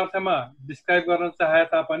एउटा अर्थमा डिस्क्राइब गर्न चाहे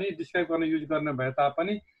तापनि डिस्क्राइब गर्न युज गर्ने भए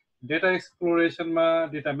तापनि डेटा एक्सप्लोरेसनमा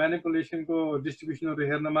डेटा म्यानिपुलेसनको डिस्ट्रिब्युसनहरू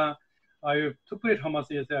हेर्नमा यो थुप्रै ठाउँमा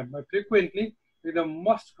चाहिँ यो चाहिँ फ्रिक्वेन्टली एकदम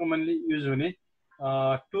मोस्ट कमनली युज हुने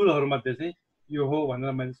टुलहरूमध्ये चाहिँ यो हो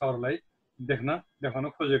भनेर मैले सरलाई देखाउन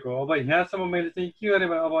खोजेको। अब यहाँसम्म मैले चाहिँ के गरेँ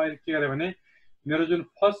अब अहिले के गरेँ भने मेरो जुन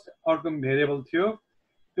फर्स्ट आउटकम भेरिएबल थियो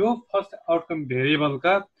त्यो फर्स्ट आउटकम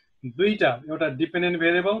भेरिएबलका दुईटा, एउटा डिपेन्डेन्ट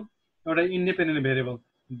भेरिएबल एउटा इन्डिपेन्डेन्ट भेरिएबल,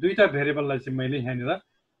 दुईटा भेरिएबललाई चाहिँ मैले यहाँनिर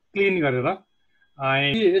क्लिन गरेर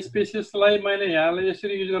आएँ। स्पेसिसलाई मैले यहाँलाई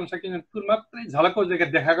यसरी युज गर्न सकिन्छ, टुल मात्रै झलको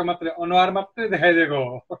देखाएको मात्रै अनुहार मात्रै देखाइदिएको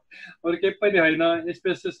हो, अरू केही पनि होइन।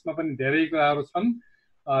 स्पेसिसमा पनि धेरै कुराहरू छन्,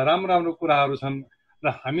 राम्रो राम्रो कुराहरू छन् र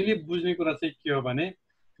हामीले बुझ्ने कुरा चाहिँ के हो भने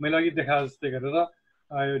मैले अघि देखाए जस्तै गरेर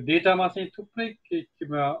डेटामा चाहिँ थुप्रै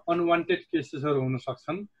अनवान्टेड केसेसहरू हुन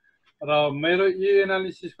सक्छन् र मेरो यो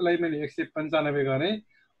एनालिसिसको लागि मैले 195 गरेँ,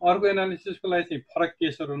 अर्को एनालिसिसको लागि चाहिँ फरक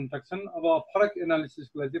केसहरू हुन सक्छन्। अब फरक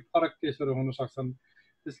एनालिसिसको लागि चाहिँ फरक केसहरू हुन सक्छन्।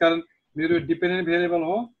 त्यसकारण मेरो डिपेन्डेन्ट भेरिएबल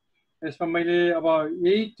हो, यसमा मैले अब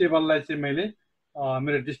यही टेबललाई चाहिँ मैले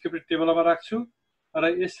मेरो डिस्क्रिप्टिभ टेबलमा राख्छु र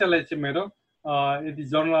यसैलाई चाहिँ मेरो यदि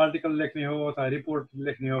जर्नल आर्टिकल लेख्ने हो अथवा रिपोर्ट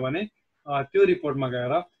लेख्ने हो भने त्यो रिपोर्टमा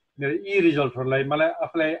गएर मेरो यी रिजल्टहरूलाई मलाई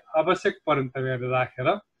आफूलाई आवश्यक पर्यन्त राखेर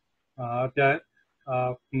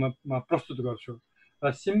त्यहाँ प्रस्तुत गर्छु।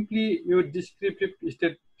 र सिम्पली यो डिस्क्रिप्टिभ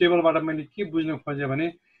स्टेट टेबलबाट मैले के बुझ्न खोजेँ भने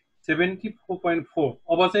 74.4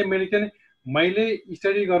 अब चाहिँ मैले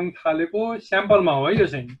स्टडी गर्न थालेको स्याम्पलमा हो है। यो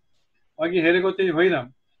चाहिँ अघि हेरेको चाहिँ होइन,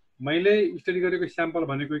 मैले स्टडी गरेको स्याम्पल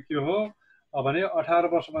भनेको के हो भने 18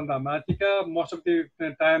 वर्षभन्दा माथिका मोस्ट अफ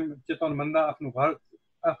द टाइम चेतनभन्दा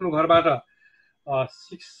आफ्नो घरबाट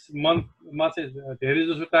 6 मन्थमा चाहिँ धेरै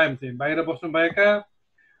जसो टाइम चाहिँ बाहिर बस्नुभएका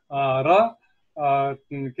र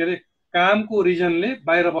के अरे कामको रिजनले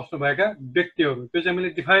बाहिर बस्नुभएका व्यक्तिहरू, त्यो चाहिँ मैले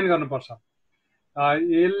डिफाइन गर्नुपर्छ।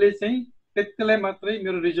 यसले चाहिँ त्यतिलाई मात्रै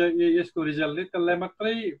मेरो यसको रिजल्टले त्यसलाई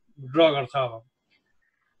मात्रै ड्र गर्छ। अब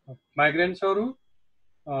माइग्रेन्ट्सहरू,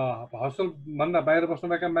 हाउसहोल्डभन्दा बाहिर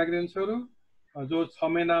बस्नुभएका माइग्रेन्ट्सहरू जो 6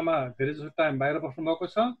 महिनामा धेरै जसो टाइम बाहिर बस्नुभएको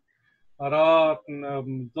छ र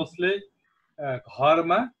जसले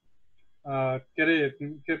घरमा के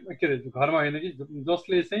अरे घरमा होइन कि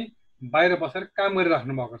जसले चाहिँ बाहिर बसेर काम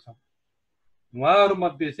गरिराख्नु भएको छ,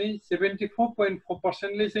 उहाँहरूमध्ये चाहिँ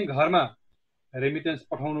 74.4%ले चाहिँ घरमा रेमिटेन्स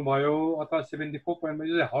पठाउनु भयो अथवा 74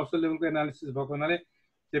 यो हाउस होल्ड लेभलको एनालिसिस भएको हुनाले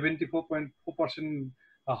 74.4%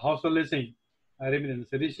 हाउस होल्डले चाहिँ रेमिटेन्स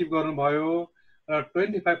रिसिभ गर्नुभयो र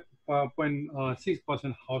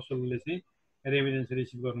 25.6% हाउस होल्डले चाहिँ रेमिटेन्स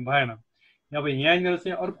रिसिभ गर्नु भएन। अब यहाँनिर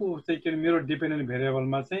चाहिँ अर्को चाहिँ के मेरो डिपेन्डेन्ट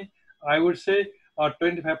भेरिएबलमा चाहिँ आई वुड से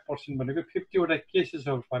 25% भनेको 50 वटा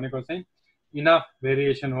केसेसहरू भनेको चाहिँ इनफ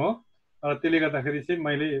भेरिएसन हो र त्यसले गर्दाखेरि चाहिँ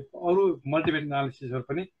मैले अरू मल्टिभेरिएट एनालिसिसहरू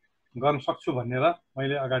पनि गर्न सक्छु भनेर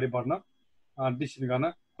मैले अगाडि बढ्न डिसिजन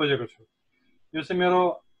गर्न खोजेको छु। यो चाहिँ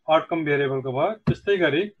मेरो आउटकम भेरिएबलको भयो। त्यस्तै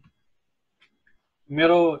गरी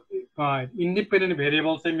मेरो इन्डिपेन्डेन्ट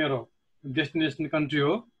भेरिएबल चाहिँ मेरो डेस्टिनेसन कन्ट्री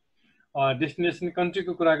हो। डेस्टिनेसन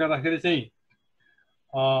कन्ट्रीको कुरा गर्दाखेरि चाहिँ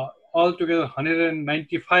अल टुगेदर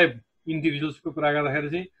 195 इन्डिभिजुअल्सको कुरा गर्दाखेरि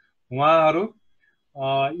चाहिँ उहाँहरू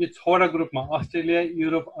यो 6वटा ग्रुपमा अस्ट्रेलिया,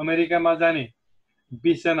 युरोप, अमेरिकामा जाने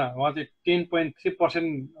 20 जना, उहाँ चाहिँ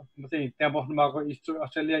 10.3% चाहिँ त्यहाँ बस्नु भएको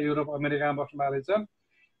अस्ट्रेलिया, युरोप, अमेरिकामा बस्नु भएको रहेछ।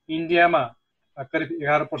 इन्डियामा करिब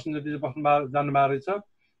 11% जति जानु भएको रहेछ।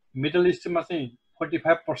 मिडल इस्टमा चाहिँ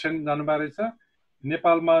 45% जानु भएको रहेछ।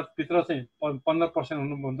 नेपालमा भित्र चाहिँ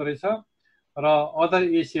 15% हुँदो रहेछ र other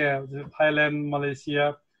Asia Thailand, Malaysia,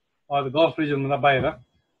 golf रिजनभन्दा बाहिर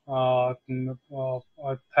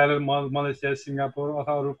थाइल्यान्ड, मलेसिया, सिङ्गापुर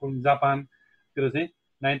अथवा अरू जापानतिर चाहिँ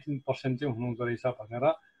 19% चाहिँ हुनुहुँदो रहेछ भनेर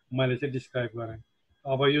मैले चाहिँ डिस्क्राइब गरेँ।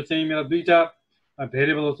 अब यो चाहिँ मेरा दुईटा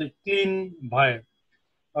भेरिएबल चाहिँ क्लिन भए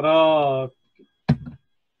र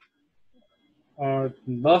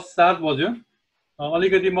 10:07 बज्यो।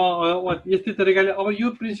 अलिकति म यस्तै तरिकाले अब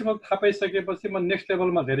यो प्रिन्सिपल थाहा पाइसकेपछि म नेक्स्ट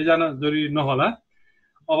लेभलमा धेरै जान जरुरी नहोला।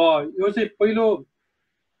 अब यो चाहिँ पहिलो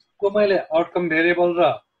को मैले आउटकम भेरिएबल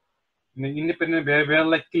र इन्डिपेन्डेन्ट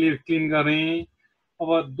भेरिएबललाई क्लिन गर्ने। अब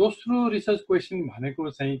दोस्रो रिसर्च क्वेसन भनेको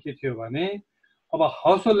चाहिँ के थियो भने अब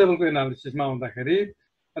हाउस होल्ड लेभलको एनालिसिसमा आउँदाखेरि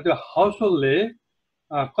त्यो हाउस होल्डले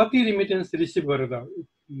कति रिमिटेन्स रिसिभ गर्यो त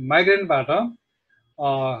माइग्रेन्टबाट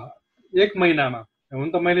 1 महिनामा। हुन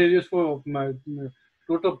त मैले यसको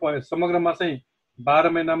टोटल समग्रमा चाहिँ 12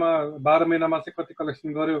 महिनामा चाहिँ कति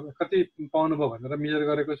कलेक्सन गर्यो, कति पाउनुभयो भनेर मेजर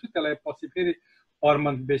गरेको छु। त्यसलाई पछि फेरि पर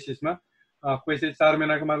मन्थ बेसिसमा कोही चाहिँ 4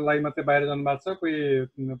 महिनाको लागि मात्रै बाहिर जानुभएको छ, कोही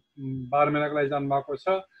 12 महिनाको लागि जानुभएको छ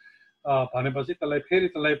भनेपछि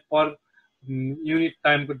त्यसलाई पर युनिट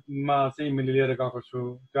टाइमकोमा चाहिँ मैले लिएर गएको छु।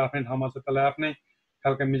 त्यो आफ्नै ठाउँमा छ, त्यसलाई आफ्नै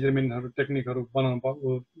खालका मेजरमेन्टहरू टेक्निकहरू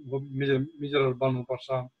मेजरहरू बनाउनुपर्छ।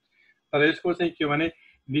 तर यसको चाहिँ के भने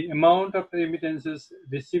the amount of remittances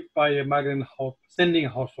received by a migrant sending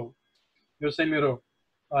household, यो चाहिँ मेरो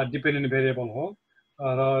डिपेन्डेन्ट भेरिएबल हो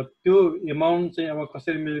र त्यो एमाउन्ट चाहिँ अब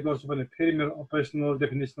कसरी मेजर गर्छु भने फेरि मेरो अपरेसनल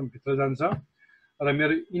डेफिनेसन भित्र जान्छ र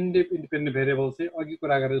मेरो इन्डिपेन्डेन्ट भेरिएबल चाहिँ अघि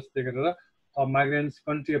कुरा गरेर जस्तै गरेर माइग्रेन्ट्स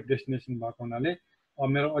कन्ट्री अफ डेस्टिनेसन भएको हुनाले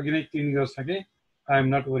मेरो अघि नै क्लिन गरिसकेँ। I am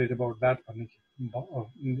not worried about that भन्ने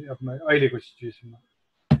अहिलेको सिचुएसनमा।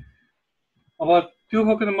 अब त्यो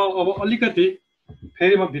बोकेर म अब अलिकति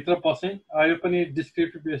फेरि म भित्र पसेँ। यो पनि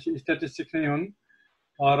डिस्क्रिप्टिभ स्ट्याटिस्टिक्स नै हुन्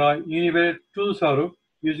र युनिभेरिएट टुल्सहरू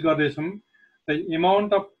युज गर्दैछौँ। द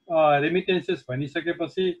एमाउन्ट अफ रेमिटेन्सेस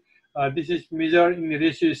भनिसकेपछि this is measure in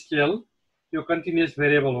ratio scale. यो कन्टिन्युस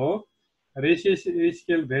भेरिएबल हो। रेसियो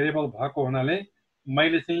स्केल भेरिएबल भएको हुनाले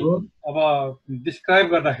मैले चाहिँ अब डिस्क्राइब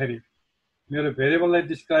गर्दाखेरि मेरो भेरिएबललाई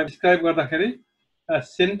डिस्क्राइब गर्दाखेरि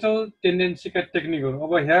सेन्ट्रल टेन्डेन्सीका टेक्निकहरू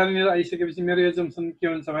अब यहाँनिर आइसकेपछि मेरो एजम्सन के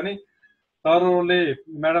हुन्छ भने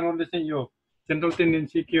म्याडमहरूले चाहिँ यो सेन्ट्रल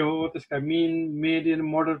टेन्डेन्सी के हो, त्यसका मिन, मेडियन,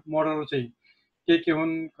 मोडल चाहिँ के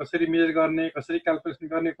हुन्, कसरी मेजर गर्ने, कसरी क्यालकुलेसन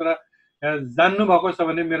गर्ने कुरा जान्नु भएको छ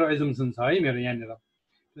भने मेरो एजम्सन छ है मेरो यहाँनिर।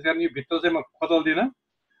 त्यस कारण यो भित्र चाहिँ म खोतल्दिनँ।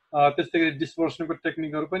 त्यस्तै गरी डिस्पर्सनको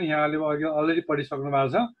टेक्निकहरू पनि यहाँले अलरेडी पढिसक्नु भएको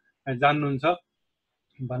छ, जान्नुहुन्छ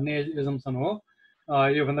भन्ने एजम्सन हो।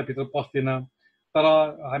 योभन्दा भित्र पस्दिनँ। तर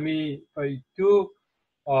हामी त्यो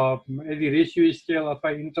यदि रेसियो स्केल अथवा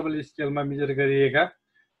इन्टरभल स्केलमा मेजर गरिएका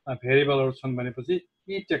भेरिएबलहरू छन् भनेपछि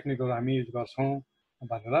यी टेक्निकहरू हामी युज गर्छौँ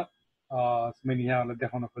भनेर मैले यहाँहरूलाई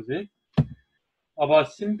देखाउन खोजेँ। अब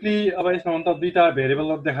सिम्पली अब यसमा हुन त दुईटा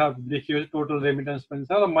भेरिएबलहरू देखियो, टोटल रेमिटेन्स पनि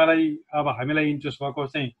छ र मलाई अब हामीलाई इन्ट्रेस्ट भएको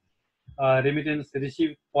चाहिँ रेमिटेन्स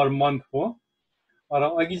रिसिभ पर मन्थ हो र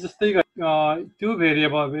अघि जस्तै त्यो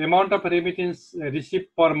variable amount of remittance receive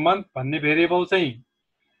per month भन्ने भेरिएबल चाहिँ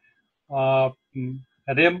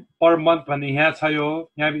रेम पर मन्थ भन्ने यहाँ छ।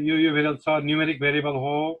 यहाँ यो भेरिएबल छ, न्युमेरिक भेरिएबल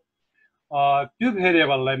हो। त्यो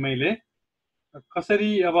भेरिएबललाई मैले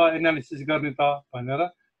कसरी अब एनालिसिस गर्ने त भनेर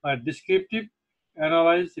डिस्क्रिप्टिभ,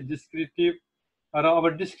 एनालाइज, डिस्क्रिप्टिभ र अब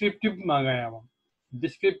डिस्क्रिप्टिभमा गएँ। अब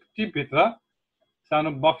डिस्क्रिप्टिभभित्र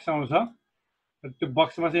सानो बक्स आउँछ। त्यो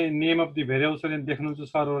बक्समा चाहिँ नेम अफ दि भेरिएबल छ देख्नुहुन्छ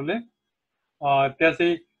सरहरूले। त्यहाँ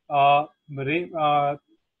चाहिँ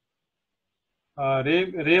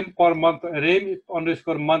RAM per month RAM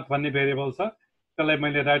underscore month भन्ने भेरिएबल छ त्यसलाई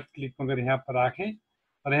मैले राइट क्लिकमा गरेर यहाँ राखेँ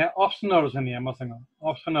र यहाँ अप्सनहरू छन् यहाँ मसँग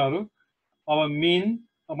अप्सनहरू अब मिन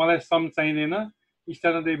मलाई सम चाहिँदैन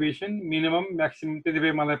स्ट्यान्डर्ड डेभिएसन मिनिमम म्याक्सिमम त्यति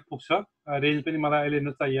बेला मलाई पुग्छ रेन्ज पनि मलाई अहिले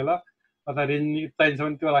नचाहिएला अथवा रेन्ज चाहिन्छ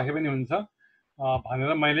भने त्यो राखे पनि हुन्छ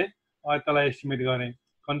भनेर मैले त्यसलाई एस्टिमेट गरेँ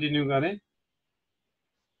कन्टिन्यू गरेँ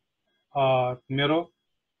मेरो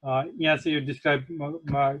यहाँ चाहिँ यो डिस्क्राइब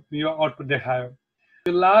यो आउटपुट देखायो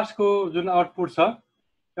यो लास्टको जुन आउटपुट छ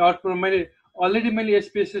त्यो आउटपुट मैले अलरेडी मैले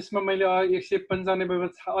एसपीएसएसमा मैले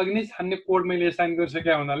 195 अघि नै छान्ने कोड मैले एसाइन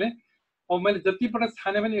गरिसकेको हुनाले अब मैले जतिपटक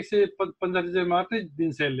छाने पनि 195 मात्रै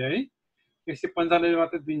दिन्छ यसले है 195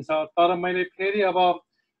 मात्रै दिन्छ तर मैले फेरि अब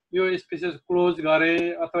यो एसपीएसएस क्लोज गरेँ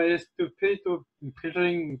अथवा त्यो फेरि त्यो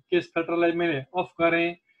फिल्टरिङ केस फिल्टरलाई मैले अफ गरेँ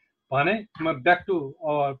भने म ब्याक टु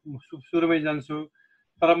सुरुमै जान्छु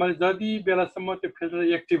तर मैले जति बेलासम्म त्यो फिल्टर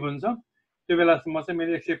एक्टिभ हुन्छ त्यो बेलासम्म चाहिँ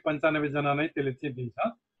मैले 195 जना नै त्यसले चाहिँ दिन्छ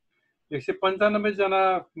 195 जना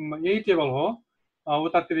यही टेबल हो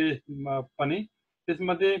उतातिर पनि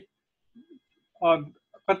त्यसमध्ये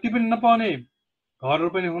कति पनि नपाउने घरहरू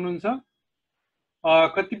पनि हुनुहुन्छ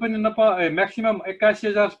कति पनि म्याक्सिमम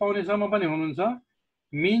 81,000 पाउनेसम्म पनि हुनुहुन्छ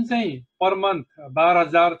मिन चाहिँ पर मन्थ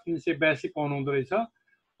 12,382 पाउनु हुँदो रहेछ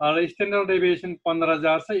र स्ट्यान्डर्ड डेभिएसन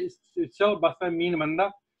 15,000 छ इट्सएल्फ वास्तवमा मिन भन्दा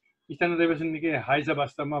स्ट्यान्डर्ड डेभिएसन निकै हाई छ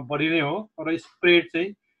वास्तवमा बढी नै हो र स्प्रेड चाहिँ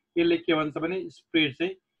यसले के भन्छ भने स्प्रेड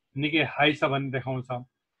चाहिँ निकै हाई छ भन्ने देखाउँछ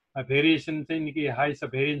भेरिएसन चाहिँ निकै हाई छ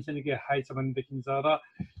भेरिएन्स चाहिँ निकै हाई छ भन्ने देखिन्छ र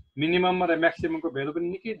मिनिमम र म्याक्सिममको भेल्यु पनि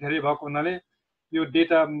निकै धेरै भएको हुनाले यो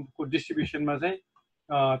डेटाको डिस्ट्रिब्युसनमा चाहिँ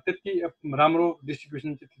त्यति राम्रो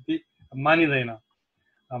डिस्ट्रिब्युसन चाहिँ त्यति मानिँदैन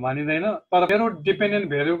तर मेरो डिपेन्डेन्ट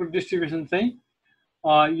भेल्युको डिस्ट्रिब्युसन चाहिँ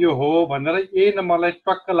यो हो भनेर यही नम्बरलाई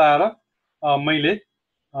टक्क लाएर मैले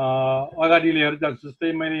अगाडि लिएर जान्छु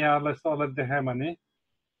जस्तै मैले यहाँहरूलाई सरलाई देखाएँ भने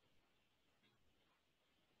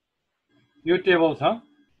यो टेबल छ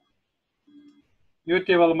यो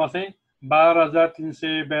टेबलमा चाहिँ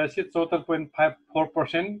 12,382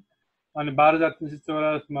 74.54% अनि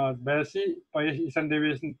 12,382 स्ट्यान्डर्ड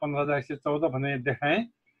डेभिएसन 15,114 भनेर देखाएँ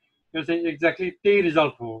यो चाहिँ एक्ज्याक्टली त्यही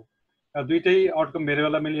रिजल्ट हो दुईटै आउटकम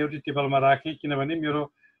भेरिएबललाई मैले एउटै टेबलमा राखेँ किनभने मेरो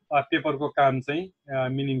पेपरको काम चाहिँ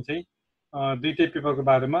मिनिङ चाहिँ दुईटै पेपरको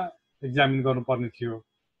बारेमा एक्जामिन गर्नुपर्ने थियो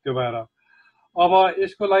त्यो भएर अब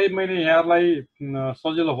यसको लागि मैले यहाँलाई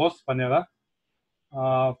सजिलो होस् भनेर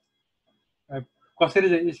कसरी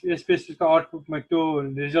एसपीएसएसको आउटपुटमा त्यो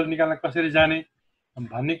रिजल्ट निकाल्न कसरी जाने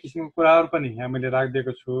भन्ने किसिमको कुराहरू पनि यहाँ मैले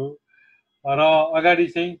राखिदिएको छु र अगाडि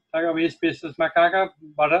चाहिँ अब एसपीएसएसमा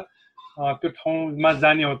कहाँबाट त्यो ठाउँमा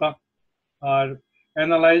जाने हो त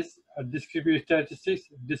एनालाइज डिस्क्रिप्टिभ स्ट्याटिस्टिक्स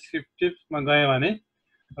डिस्क्रिप्टिभमा गएँ भने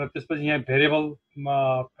र त्यसपछि यहाँ भेरिएबलमा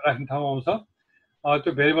राख्ने ठाउँ आउँछ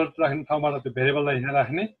त्यो भेरिएबल राख्ने ठाउँबाट त्यो भेरिएबललाई यहाँ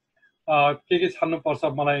राख्ने के छान्नुपर्छ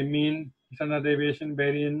मलाई mean standard deviation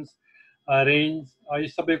variance range यी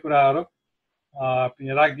सबै कुराहरू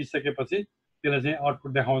राखिदिइसकेपछि त्यसले चाहिँ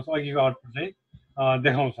आउटपुट देखाउँछ अघिको आउटपुट चाहिँ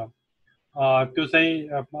देखाउँछ त्यो चाहिँ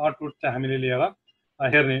आउटपुट चाहिँ हामीले लिएर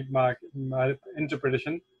हेर्ने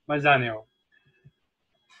इन्टरप्रिटेसनमा जाने हो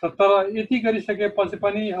तर यति गरिसकेपछि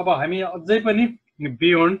पनि अब हामी अझै पनि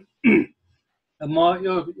बियोन्ड म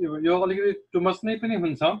यो अलिकति टु मच नै पनि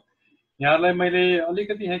हुन्छ यहाँलाई मैले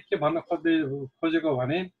अलिकति यहाँ के भन्न खोजेको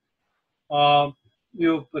भने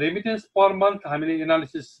यो रेमिटेन्स पर मन्थ हामीले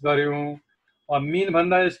एनालिसिस गर्यौं मिन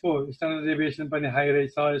भन्दा यसको स्ट्यान्डर्ड डेभिएसन पनि हाई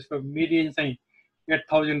रहेछ यसको मिडियन चाहिँ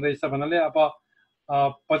 8,000 रहेछ भन्नाले अब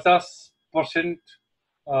 50%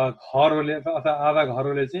 घरहरूले अथवा आधा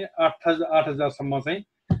घरहरूले चाहिँ 8,000 सम्म चाहिँ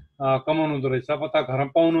कमाउनु हुँदो रहेछ अथवा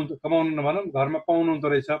घरमा कमाउनु नभनौँ घरमा पाउनु हुँदो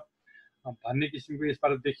रहेछ भन्ने किसिमको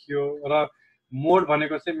यसबाट देखियो र मोड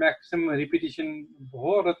भनेको चाहिँ म्याक्सिमम रिपिटिसन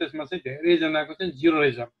हो र त्यसमा चाहिँ धेरैजनाको चाहिँ 0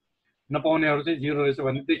 रहेछ नपाउनेहरू चाहिँ 0 रहेछ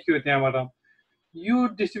भन्ने देखियो त्यहाँबाट यो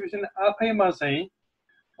डिस्ट्रिब्युसन आफैमा चाहिँ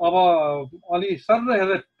अब अलि सरल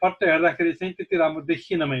हेर्दा फट्ट हेर्दाखेरि चाहिँ त्यति राम्रो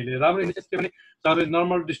देखिएन मैले राम्रो के भने सबै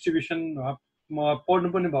नर्मल डिस्ट्रिब्युसन पढ्नु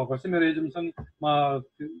पनि भएको छ मेरो एजुकेसनमा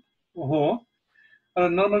हो र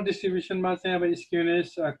नर्मल डिस्ट्रिब्युसनमा चाहिँ अब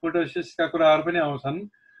स्क्युनेस कोर्टोसिसका कुराहरू पनि आउँछन्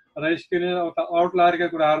र स्क्युनेस आउटलायरका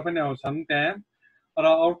कुराहरू पनि आउँछन् त्यहाँ र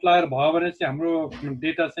आउटलायर भयो भने चाहिँ हाम्रो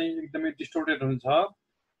डेटा चाहिँ एकदमै डिस्टोर्टेड हुन्छ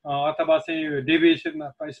अथवा चाहिँ डेभिएसन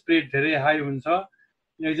स्प्रेड धेरै हाई हुन्छ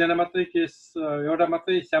एकजना मात्रै केस एउटा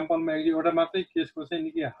मात्रै स्याम्पलमा एउटा मात्रै केसको चाहिँ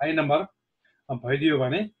निकै हाई नम्बर भइदियो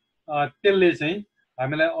भने त्यसले चाहिँ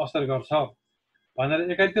हामीलाई असर गर्छ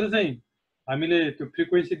भनेर एकातिर चाहिँ हामीले त्यो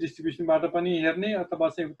फ्रिक्वेन्सी डिस्ट्रिब्युसनबाट पनि हेर्ने अथवा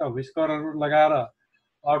चाहिँ उता व्हिस्करहरू लगाएर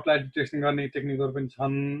आउटलायर डिटेक्सन गर्ने टेक्निकहरू पनि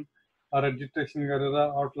छन् र डिटेक्सन गरेर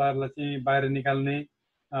आउटलायरलाई चाहिँ बाहिर निकाल्ने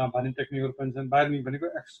भन्ने टेक्निकहरू पनि छन्। बार्गेनिङ भनेको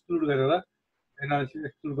एक्सक्लुड गरेर एनालिसिस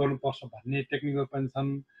एक्सक्लुड गर्नुपर्छ भन्ने टेक्निकहरू पनि छन्।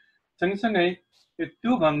 सँगसँगै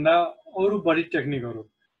त्योभन्दा अरू बढी टेक्निकहरू,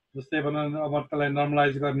 जस्तै भनौँ अब त्यसलाई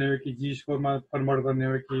नर्मलाइज गर्ने हो कि जी स्कोरमा कन्भर्ट गर्ने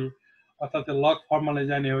हो कि, अथवा त्यो लग फर्ममा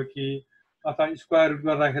लैजाने हो कि, अथवा स्क्वायर रुट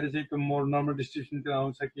गर्दाखेरि चाहिँ त्यो मोर नर्मल डिस्ट्रिब्युसनतिर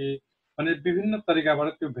आउँछ कि भन्ने विभिन्न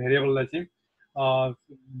तरिकाबाट त्यो भेरिएबललाई चाहिँ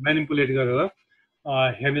म्यानिपुलेट गरेर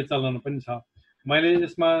हेर्ने चलन पनि छ। मैले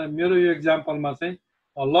यसमा मेरो यो एक्जाम्पलमा चाहिँ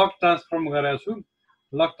लग ट्रान्सफर्म गरेको छु।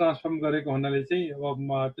 लग ट्रान्सफर्म गरेको हुनाले चाहिँ अब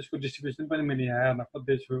त्यसको डिस्ट्रिब्युसन पनि मैले यहाँ हेर्न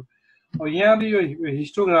खोज्दैछु। अब यहाँ यो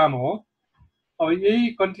हिस्टोग्राम हो। अब यही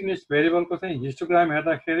कन्टिन्युस भेरिएबलको चाहिँ हिस्टोग्राम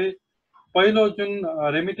हेर्दाखेरि पहिलो जुन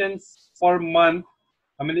रेमिटेन्स पर मन्थ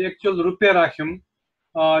हामीले एक्चुअल रुपियाँ राख्यौँ,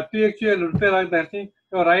 त्यो एक्चुअल रुपियाँ राख्दाखेरि चाहिँ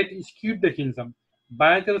त्यो राइट स्क्युड देखिन्छ।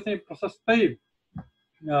 बायाँतिर चाहिँ प्रशस्तै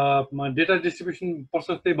डेटा डिस्ट्रिब्युसन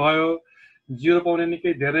प्रशस्तै भयो, जिरो पाउने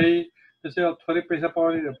निकै धेरै, त्यसै थोरै पैसा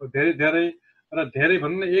पाउने धेरै र धेरै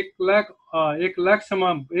भनौँ न 1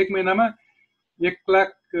 लाखसम्म एक महिनामा 1 लाख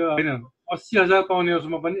होइन 80,000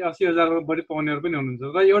 पाउनेहरूसम्म पनि 80,000 बढी पाउनेहरू पनि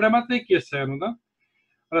हुनुहुन्छ। र एउटा मात्रै केस छ हेर्नु त,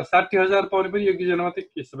 र 60,000 पाउने पनि एक दुईजना मात्रै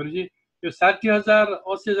केस छ भनेपछि यो 60,000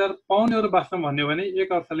 80,000 पाउनेहरू वास्तवमा भन्यो भने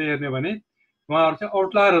एक अर्थले हेर्ने भने उहाँहरू चाहिँ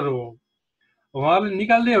आउटलायरहरू हो। उहाँहरूले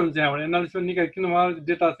निकाल्दै हुन्छ यहाँबाट एनालिसिसमा किन उहाँहरूको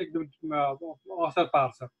डेटा चाहिँ एकदम असर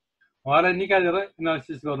पार्छ, उहाँलाई निकालेर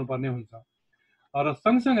एनालिसिस गर्नुपर्ने हुन्छ। र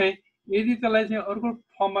सँगसँगै यदि त्यसलाई चाहिँ अर्को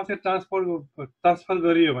फर्ममा चाहिँ ट्रान्सफर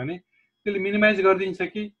गरियो भने त्यसले मिनिमाइज गरिदिन्छ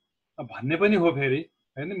कि भन्ने पनि हो फेरि,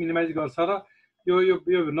 होइन मिनिमाइज गर्छ। र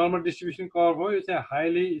यो नर्मल डिस्ट्रिब्युसन कर्भ हो, यो चाहिँ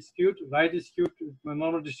highly skewed right skewed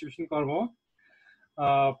normal distribution curve हो।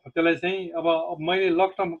 त्यसलाई चाहिँ अब मैले लग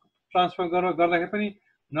टर्म ट्रान्सफर गर्दाखेरि पनि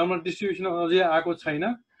नर्मल डिस्ट्रिब्युसन अझै आएको छैन,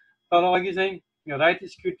 तर अघि चाहिँ राइट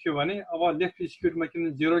स्क्युड थियो भने अब लेफ्ट स्क्युडमा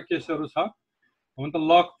किन जिरो केसहरू छ, हुन त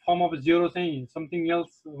लग फर्म अफ जिरो चाहिँ समथिङ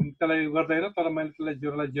एल्स त्यसलाई गर्दैन, तर मैले त्यसलाई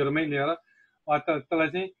जिरोलाई जिरोमै लिएर त्यसलाई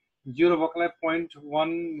चाहिँ जिरो भएकोलाई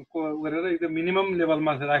 0.1 को गरेर एकदम मिनिमम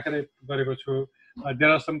लेभलमा राखेर गरेको छु।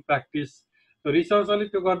 There are some practice. त्यो रिसर्चरले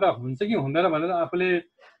त्यो गर्दा हुन्छ कि हुँदैन भनेर आफूले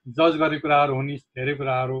जज गरेको कुराहरू हुन्, धेरै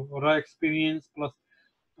कुराहरू र एक्सपिरियन्स प्लस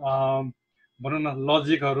भनौँ न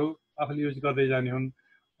लजिकहरू आफूले युज गर्दै जाने हुन्।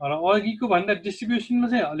 र अघिको भन्दा डिस्ट्रिब्युसनमा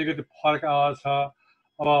चाहिँ अलिकति फरक आएको छ।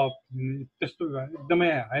 अब त्यस्तो एकदमै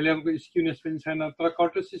हाई लेभलको स्क्युनेस पनि छैन, तर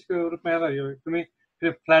कर्टोसिसको रूपमा हेर्दा यो एकदमै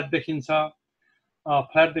फ्ल्याट देखिन्छ।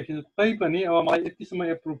 तैपनि अब मलाई यतिसम्म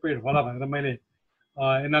एप्रोप्रिएट होला भनेर मैले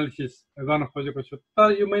एनालिसिस गर्न खोजेको छु।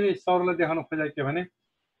 तर यो मैले सरलाई देखाउन खोजेको के भने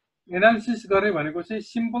एनालिसिस गर्ने भनेको चाहिँ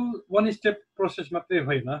सिम्पल वान स्टेप प्रोसेस मात्रै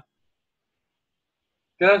होइन,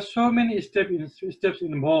 there are so many steps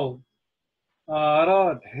involve.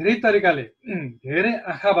 र धेरै तरिकाले धेरै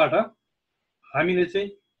आँखाबाट हामीले चाहिँ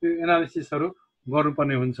त्यो एनालिसिसहरू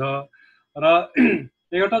गर्नुपर्ने हुन्छ। र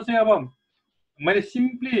एउटा चाहिँ अब मैले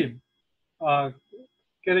सिम्पली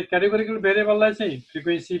के अरे क्याटेगोरिकल भेरिएबललाई चाहिँ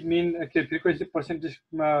फ्रिक्वेन्सी मिन फ्रिक्वेन्सी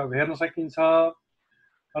पर्सेन्टेजमा हेर्न सकिन्छ,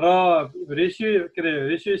 र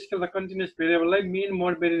रेसियो स्केल र कन्टिन्युस भेरिएबललाई मिन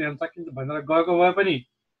मोड भेरिएन्ट हेर्न सकिन्छ भनेर गएको भए पनि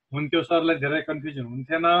हुन्थ्यो, सरलाई धेरै कन्फ्युजन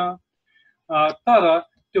हुन्थेन। तर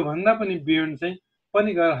त्योभन्दा पनि बियोन्ड चाहिँ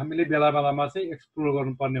पनि गएर हामीले बेला बेलामा चाहिँ एक्सप्लोर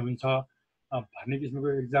गर्नुपर्ने हुन्छ भन्ने किसिमको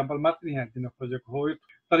एक्जाम्पल मात्र यहाँ दिन खोजेको हो।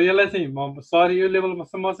 तर यसलाई चाहिँ म सर यो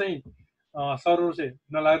लेभलसम्म चाहिँ सरहरू चाहिँ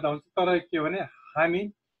नलाग्दा हुन्छ, तर के भने हामी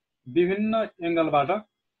विभिन्न एङ्गलबाट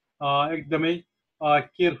एकदमै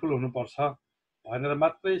केयरफुल हुनुपर्छ भनेर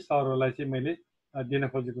मात्रै सरहरूलाई चाहिँ मैले दिन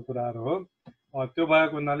खोजेको कुराहरू हो। त्यो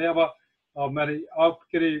भएको हुनाले अब मैले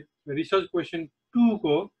के अरे रिसर्च क्वेसन 2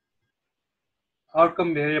 को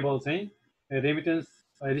आउटकम भेरिएबल चाहिँ रेमिटेन्स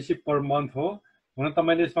रिसिभ पर मन्थ हो। हुन त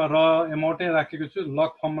मैले यसमा र एमाउन्टै राखेको छु,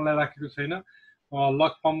 लग फर्मलाई राखेको छैन।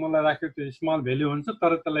 लग फर्मलाई राखेको त्यो स्मल भेल्यु हुन्छ,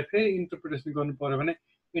 तर त्यसलाई फेरि इन्टरप्रिटेसन गर्नु पर्यो भने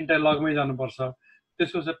इन्टायर लगमै जानुपर्छ।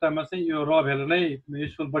 त्यसको सट्टामा चाहिँ यो र भेल्यु नै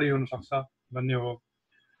युजफुल बढी हुनसक्छ भन्ने हो।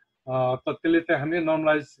 त त्यसले चाहिँ हामीले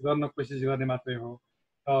नर्मलाइज गर्न कोसिस गर्ने मात्रै हो।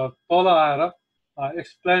 तल आएर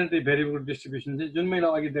एक्सप्लेनेटरी भेरिएबल डिस्ट्रिब्युसन चाहिँ जुन मैले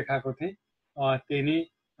अघि देखाएको थिएँ त्यही नै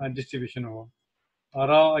डिस्ट्रिब्युसन हो।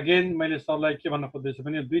 र अगेन मैले सरलाई के भन्न खोज्दैछु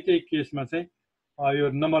भने दुईटै केसमा चाहिँ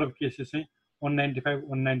यो नम्बर अफ केसेस चाहिँ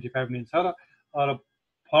 195 नै छ। र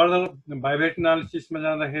फर्दर बाइभेट एनालिसिसमा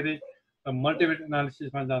जाँदाखेरि र मल्टिभेट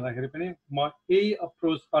एनालिसिसमा जाँदाखेरि पनि म यही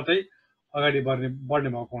अप्रोचबाटै अगाडि बढ्ने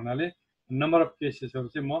भएको हुनाले नम्बर अफ केसेसहरू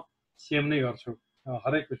चाहिँ म सेम नै गर्छु,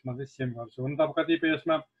 हरेक उसमा चाहिँ सेम गर्छु। हुन त अब कतिपय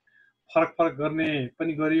यसमा फरक गर्ने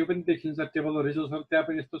पनि गरियो पनि देखिन्छ, टेबल रिसोर्सहरू त्यहाँ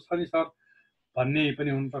पनि यस्तो छ नि सर भन्ने पनि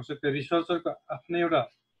हुनसक्छ। त्यो रिसर्चरको आफ्नै एउटा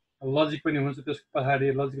लजिक पनि हुन्छ, त्यसको पछाडि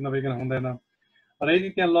लजिक नभइकन हुँदैन। र यदि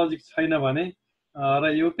त्यहाँ लजिक छैन भने र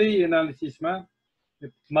एउटै एनालिसिसमा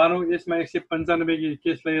मानौ यसमा 195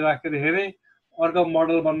 केसलाई राखेर हेरे, अर्को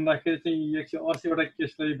मोडल बनाउँदाखेरि चाहिँ 180 वटा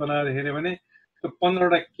केसलाई बनाएर हेरे भने त्यो 15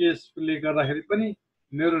 वटा केसले गर्दाखेरि पनि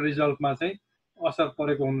मेरो रिजल्टमा चाहिँ असर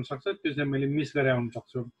परेको हुन सक्छ, त्यो चाहिँ मैले मिस गरे हुन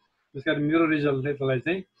सक्छु। त्यसकारण मेरो रिजल्टले त्यसलाई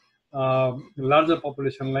चाहिँ लार्जर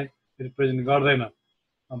पपुलेसनलाई रिप्रेजेन्ट गर्दैन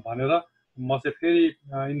भनेर म चाहिँ फेरि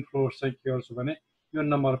इन्फ्लुएन्स चाहिँ के गर्छु भने यो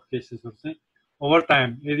नम्बर अफ केसेसहरु चाहिँ ओभर टाइम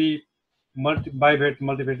यदि बाइभेट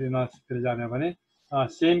मल्टिभेट एनालिसिसतिर जाने भने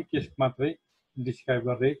सेम केस मात्रै डिस्क्राइब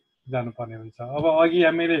गर्दै जानुपर्ने हुन्छ। अब अघि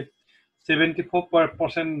हामीले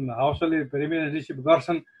 74% हाउसहोल्डले रेमिटेन्स रिसिभ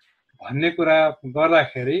गर्छन् भन्ने कुरा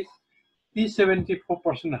गर्दाखेरि ती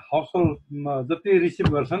 74% हाउसहोल्ड जति रिसिभ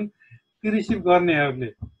गर्छन् ती रिसिभ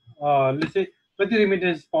गर्नेहरूले चाहिँ कति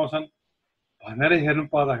रेमिटेन्स पाउँछन् भनेर हेर्नु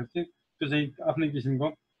पर्दाखेरि चाहिँ त्यो चाहिँ आफ्नै किसिमको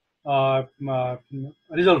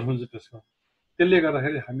रिजल्ट हुन्छ त्यसको। त्यसले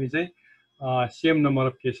गर्दाखेरि हामी चाहिँ सेम नम्बर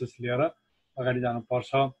अफ केसेस लिएर अगाडि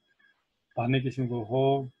जानुपर्छ भन्ने किसिमको हो।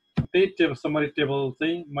 त्यही टेबल समरी टेबल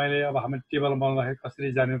चाहिँ मैले अब हामी टेबल बनाउँदाखेरि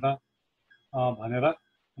कसरी जाने त भनेर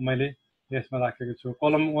मैले यसमा राखेको छु।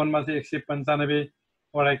 कलम 1 मा चाहिँ 195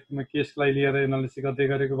 वटा केसलाई लिएर एनालिसिस गर्दै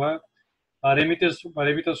गरेको भयो।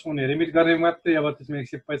 रेमिटर्स हुने रेमिट गर्ने मात्रै अब त्यसमा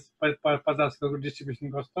 150 को डिस्ट्रिब्युसन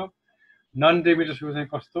कस्तो, नन रेमिटर्सको चाहिँ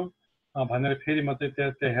कस्तो भनेर फेरि म चाहिँ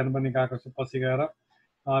त्यहाँ हेर्न पनि गएको छु पछि गएर।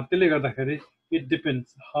 त्यसले गर्दाखेरि it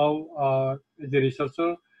depends how as a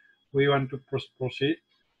researcher we want to processed.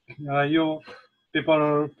 यो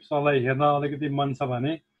पेपरलाई हेर्न अलिकति मन छ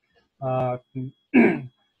भने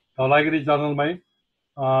धौलागिरी जर्नलमै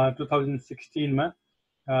 2016 मा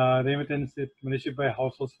रेमिटेन्स रिसिभ बाई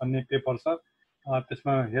हाउसहोल्ड्स भन्ने पेपर छ,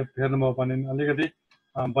 त्यसमा हेर्नुभयो भने अलिकति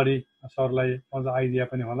बढी सरलाई अझ आइडिया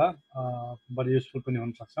पनि होला, बढी युजफुल पनि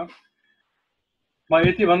हुन सक्छ। म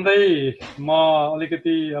यति भन्दै म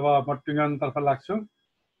अलिकति अब म टुङ्गाउनतर्फ लाग्छु।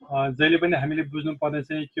 जहिले पनि हामीले बुझ्नुपर्ने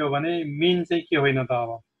चाहिँ के हो भने मिन चाहिँ के होइन त।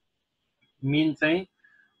 अब मिन चाहिँ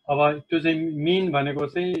अब त्यो चाहिँ मिन भनेको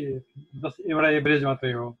चाहिँ जस्ट एउटा एभरेज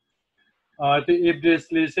मात्रै हो। त्यो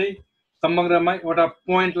एभरेजले चाहिँ समग्रमा एउटा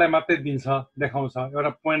पोइन्टलाई मात्रै दिन्छ, देखाउँछ, एउटा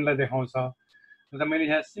पोइन्टलाई देखाउँछ। जस्तै मैले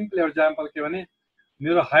यहाँ सिम्पल एक्जाम्पल के भने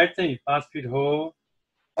मेरो हाइट चाहिँ 5 फिट हो,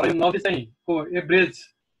 नदी चाहिँ को एभरेज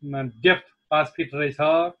डेप्थ 5 फिट रहेछ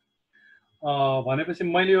भनेपछि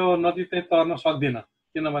मैले यो नदी चाहिँ तर्न सक्दिनँ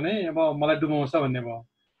किनभने अब मलाई डुबाउँछ भन्ने भयो।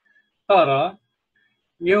 तर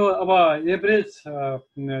यो अब एभरेज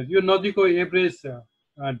यो नदीको एभरेज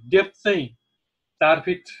डेप्थ चाहिँ 4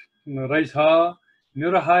 फिट रहेछ,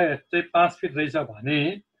 मेरो हाइट चाहिँ 5 फिट रहेछ भने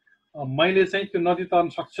मैले चाहिँ त्यो नदी तर्न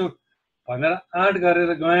सक्छु भनेर आँट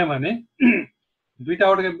गरेर गएँ भने दुईटा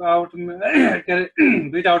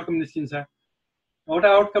आउटकम निस्किन्छ। एउटा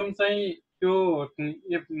आउटकम चाहिँ त्यो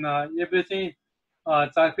एभरेज चाहिँ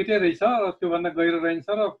 4 फिटै रहेछ र त्योभन्दा गहिरो रहन्छ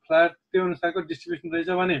र फ्ल्याट त्यो अनुसारको डिस्ट्रिब्युसन रहेछ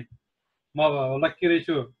भने म लक्की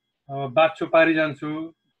रहेछु, बाँच्छु, पारी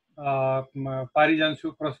जान्छु,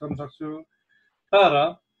 क्रस गर्न सक्छु। तर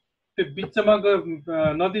त्यो बिचमा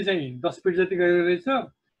नदी चाहिँ 10 फिट जति गहिरो रहेछ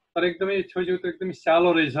तर एकदमै छेउछेउ त एकदमै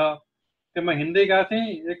सालो रहेछ, त्यसमा हिँड्दै गएको थिएँ,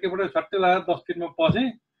 एकैपल्ट छट्टै लगाएर 10 फिटमा पसेँ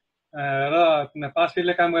र 5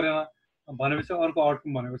 फिटले काम गरेन भनेपछि अर्को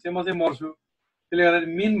आउटकम भनेको चाहिँ म चाहिँ मर्छु। त्यसले गर्दा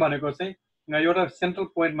मिन भनेको चाहिँ एउटा सेन्ट्रल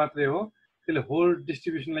पोइन्ट मात्रै हो, त्यसले होल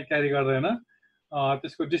डिस्ट्रिब्युसनलाई क्यारी गर्दैन।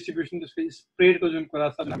 त्यसको डिस्ट्रिब्युसन, त्यसको स्प्रेडको जुन कुरा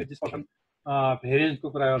छ, हामीले डिस्पर्सन भेरिएन्सको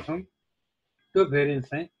कुरा गर्छौँ, त्यो भेरिएन्स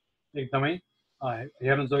चाहिँ एकदमै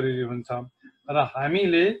हेर्न जरुरी हुन्छ। र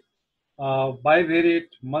हामीले बाइभेरिएट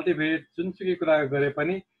मल्टिभेरिएट जुनसुकै कुरा गरे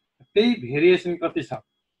पनि त्यही भेरिएसन कति छ,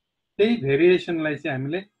 त्यही भेरिएसनलाई चाहिँ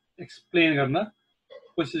हामीले एक्सप्लेन गर्न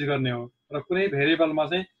कोसिस गर्ने हो। र कुनै भेरिएबलमा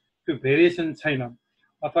चाहिँ त्यो भेरिएसन छैन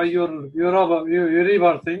अथवा यो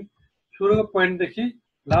रिभर चाहिँ सुरुको पोइन्टदेखि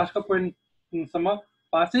लास्टको पोइन्टसम्म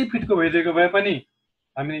 5 फिटको भइदिएको भए पनि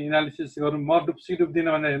हामी एनालिसिस गर्नु, म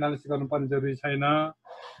डुब्दिनँ भनेर एनालिसिस गर्नुपर्ने जरुरी छैन।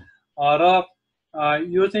 र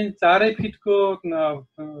यो चाहिँ 4 फिटको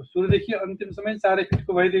सुरुदेखि अन्तिमसम्म 4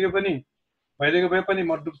 फिटको भइदिएको भए पनि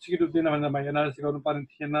म डुब्दिनँ भनेर एनालिसिस गर्नुपर्ने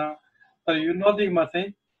थिएन। तर यो नदीमा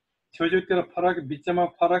चाहिँ छेउछेउतिर फरक, बिचमा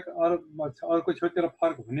फरक, अर्को छेउतिर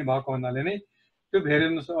फरक हुने भएको हुनाले नै त्यो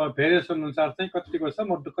भेरिएसन अनुसार चाहिँ कतिको छ,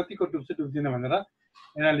 म कतिको डुब्छु डुब्दिनँ भनेर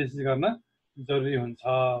एनालिसिस गर्न जरुरी हुन्छ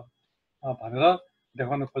भनेर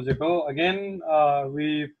देखाउन खोजेको। Again we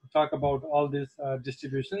talk about all this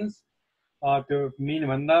डिस्ट्रिब्युसन्स। त्यो मिन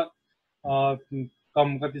भन्दा कम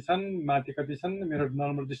कति छन्, माथि कति छन्, मेरो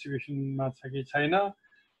नर्मल डिस्ट्रिब्युसनमा छ कि छैन,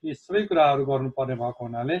 यी सबै कुराहरू गर्नुपर्ने भएको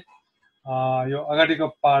हुनाले यो अगाडिको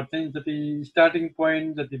पार्ट चाहिँ जति स्टार्टिङ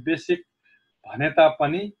पोइन्ट जति बेसिक भने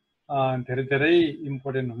तापनि धेरै धेरै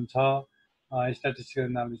इम्पोर्टेन्ट हुन्छ स्ट्याटिस्टिकल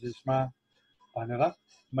एनालिसिसमा भनेर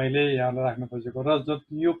मैले यहाँलाई राख्न खोजेको र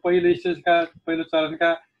यो पहिलो स्टेजका पहिलो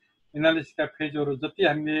चरणका एनालिसिसका फेजहरू जति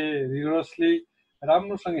हामीले रिगरसली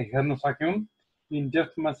राम्रोसँग हेर्न सक्यौँ, इन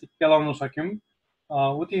डेप्थमा चाहिँ केलाउन सक्यौँ,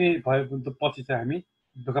 उति नै भयो पछि चाहिँ हामी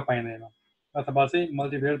दुःख पाइँदैनौँ अथवा चाहिँ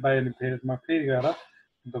मल्टिभेरिएट बायोभेरिएटमा फेरि गएर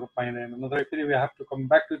दुःख पाइँदैन। नत्र फेरि we have to come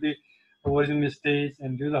back to the original stage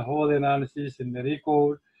and do the whole analysis and the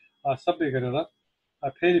record सबै गरेर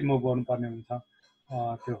फेरि मुभ गर्नुपर्ने हुन्छ।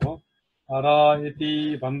 त्यो हो र यति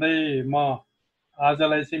भन्दै म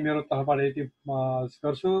आजलाई चाहिँ मेरो तर्फबाट यति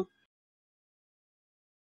गर्छु।